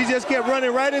pause. He just kept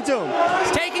running right into him.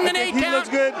 He's taking an 8 count. He looks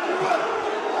good.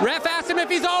 Ref asked him if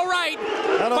he's all right.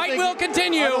 Fight will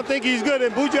continue. I don't think he's good.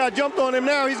 And Bujaj jumped on him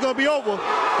now. He's going to be over.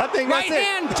 I think right that's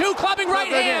hand, it. 2 clubbing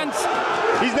right hands.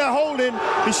 He's not holding.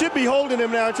 He should be holding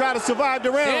him now and try to survive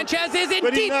the round. Sanchez is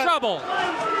in deep trouble.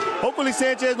 Hopefully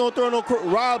Sanchez don't throw no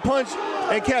wild punch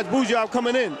and catch Bujaj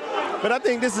coming in. But I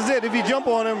think this is it. If he jump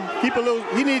on him,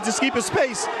 he needs to keep his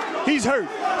space. He's hurt.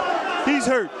 He's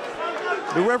hurt.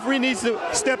 The referee needs to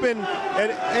step in at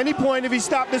any point. If he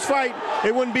stopped this fight,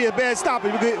 it wouldn't be a bad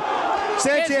stoppage.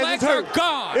 Sanchez is hurt.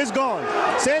 Gone. It's gone.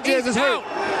 Sanchez is hurt.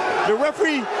 The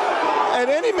referee at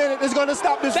any minute is going to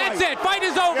stop this fight. That's it. Fight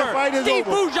is over. Yeah, fight is Steve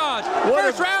over. Bujaj,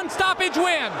 first round stoppage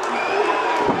win.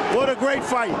 What a great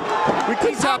fight. We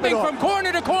couldn't He's top it hopping off. from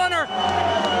corner to corner.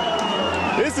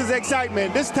 This is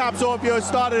excitement. This tops off your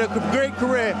start of a great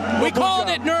career. We called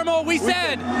it, Nirmal. We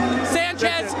said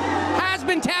Sanchez has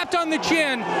been tapped on the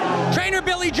chin. Trainer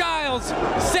Billy Giles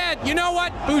said, you know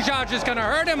what? Bujaj is going to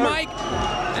hurt him, Mike.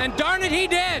 And darn it, he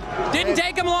did. Didn't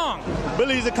take him long.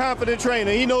 Billy's a confident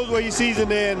trainer. He knows where he sees it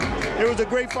in. It was a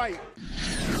great fight.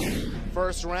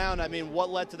 First round, I mean, what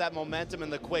led to that momentum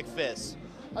and the quick fists?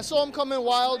 I saw him come in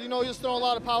wild. You know, he was throwing a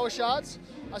lot of power shots.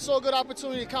 I saw a good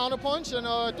opportunity to counterpunch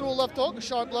and threw a left hook, a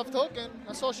sharp left hook, and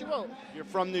that's all she wrote. You're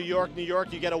from New York. New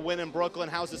York, you get a win in Brooklyn.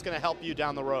 How's this going to help you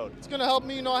down the road? It's going to help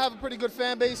me. You know, I have a pretty good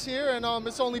fan base here, and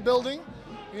it's only building.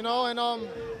 You know, and I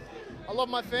love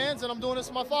my fans, and I'm doing this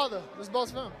for my father. This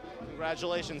belt's for him.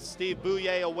 Congratulations, Steve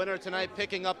Bouye, a winner tonight,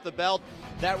 picking up the belt.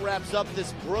 That wraps up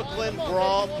this Brooklyn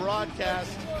Brawl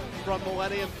broadcast from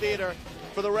Millennium Theater.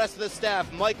 For the rest of the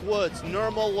staff, Mike Woods,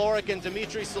 Nirmal Lorik, and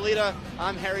Dimitri Salita,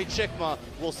 I'm Harry Chikma.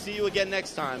 We'll see you again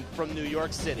next time from New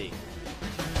York City.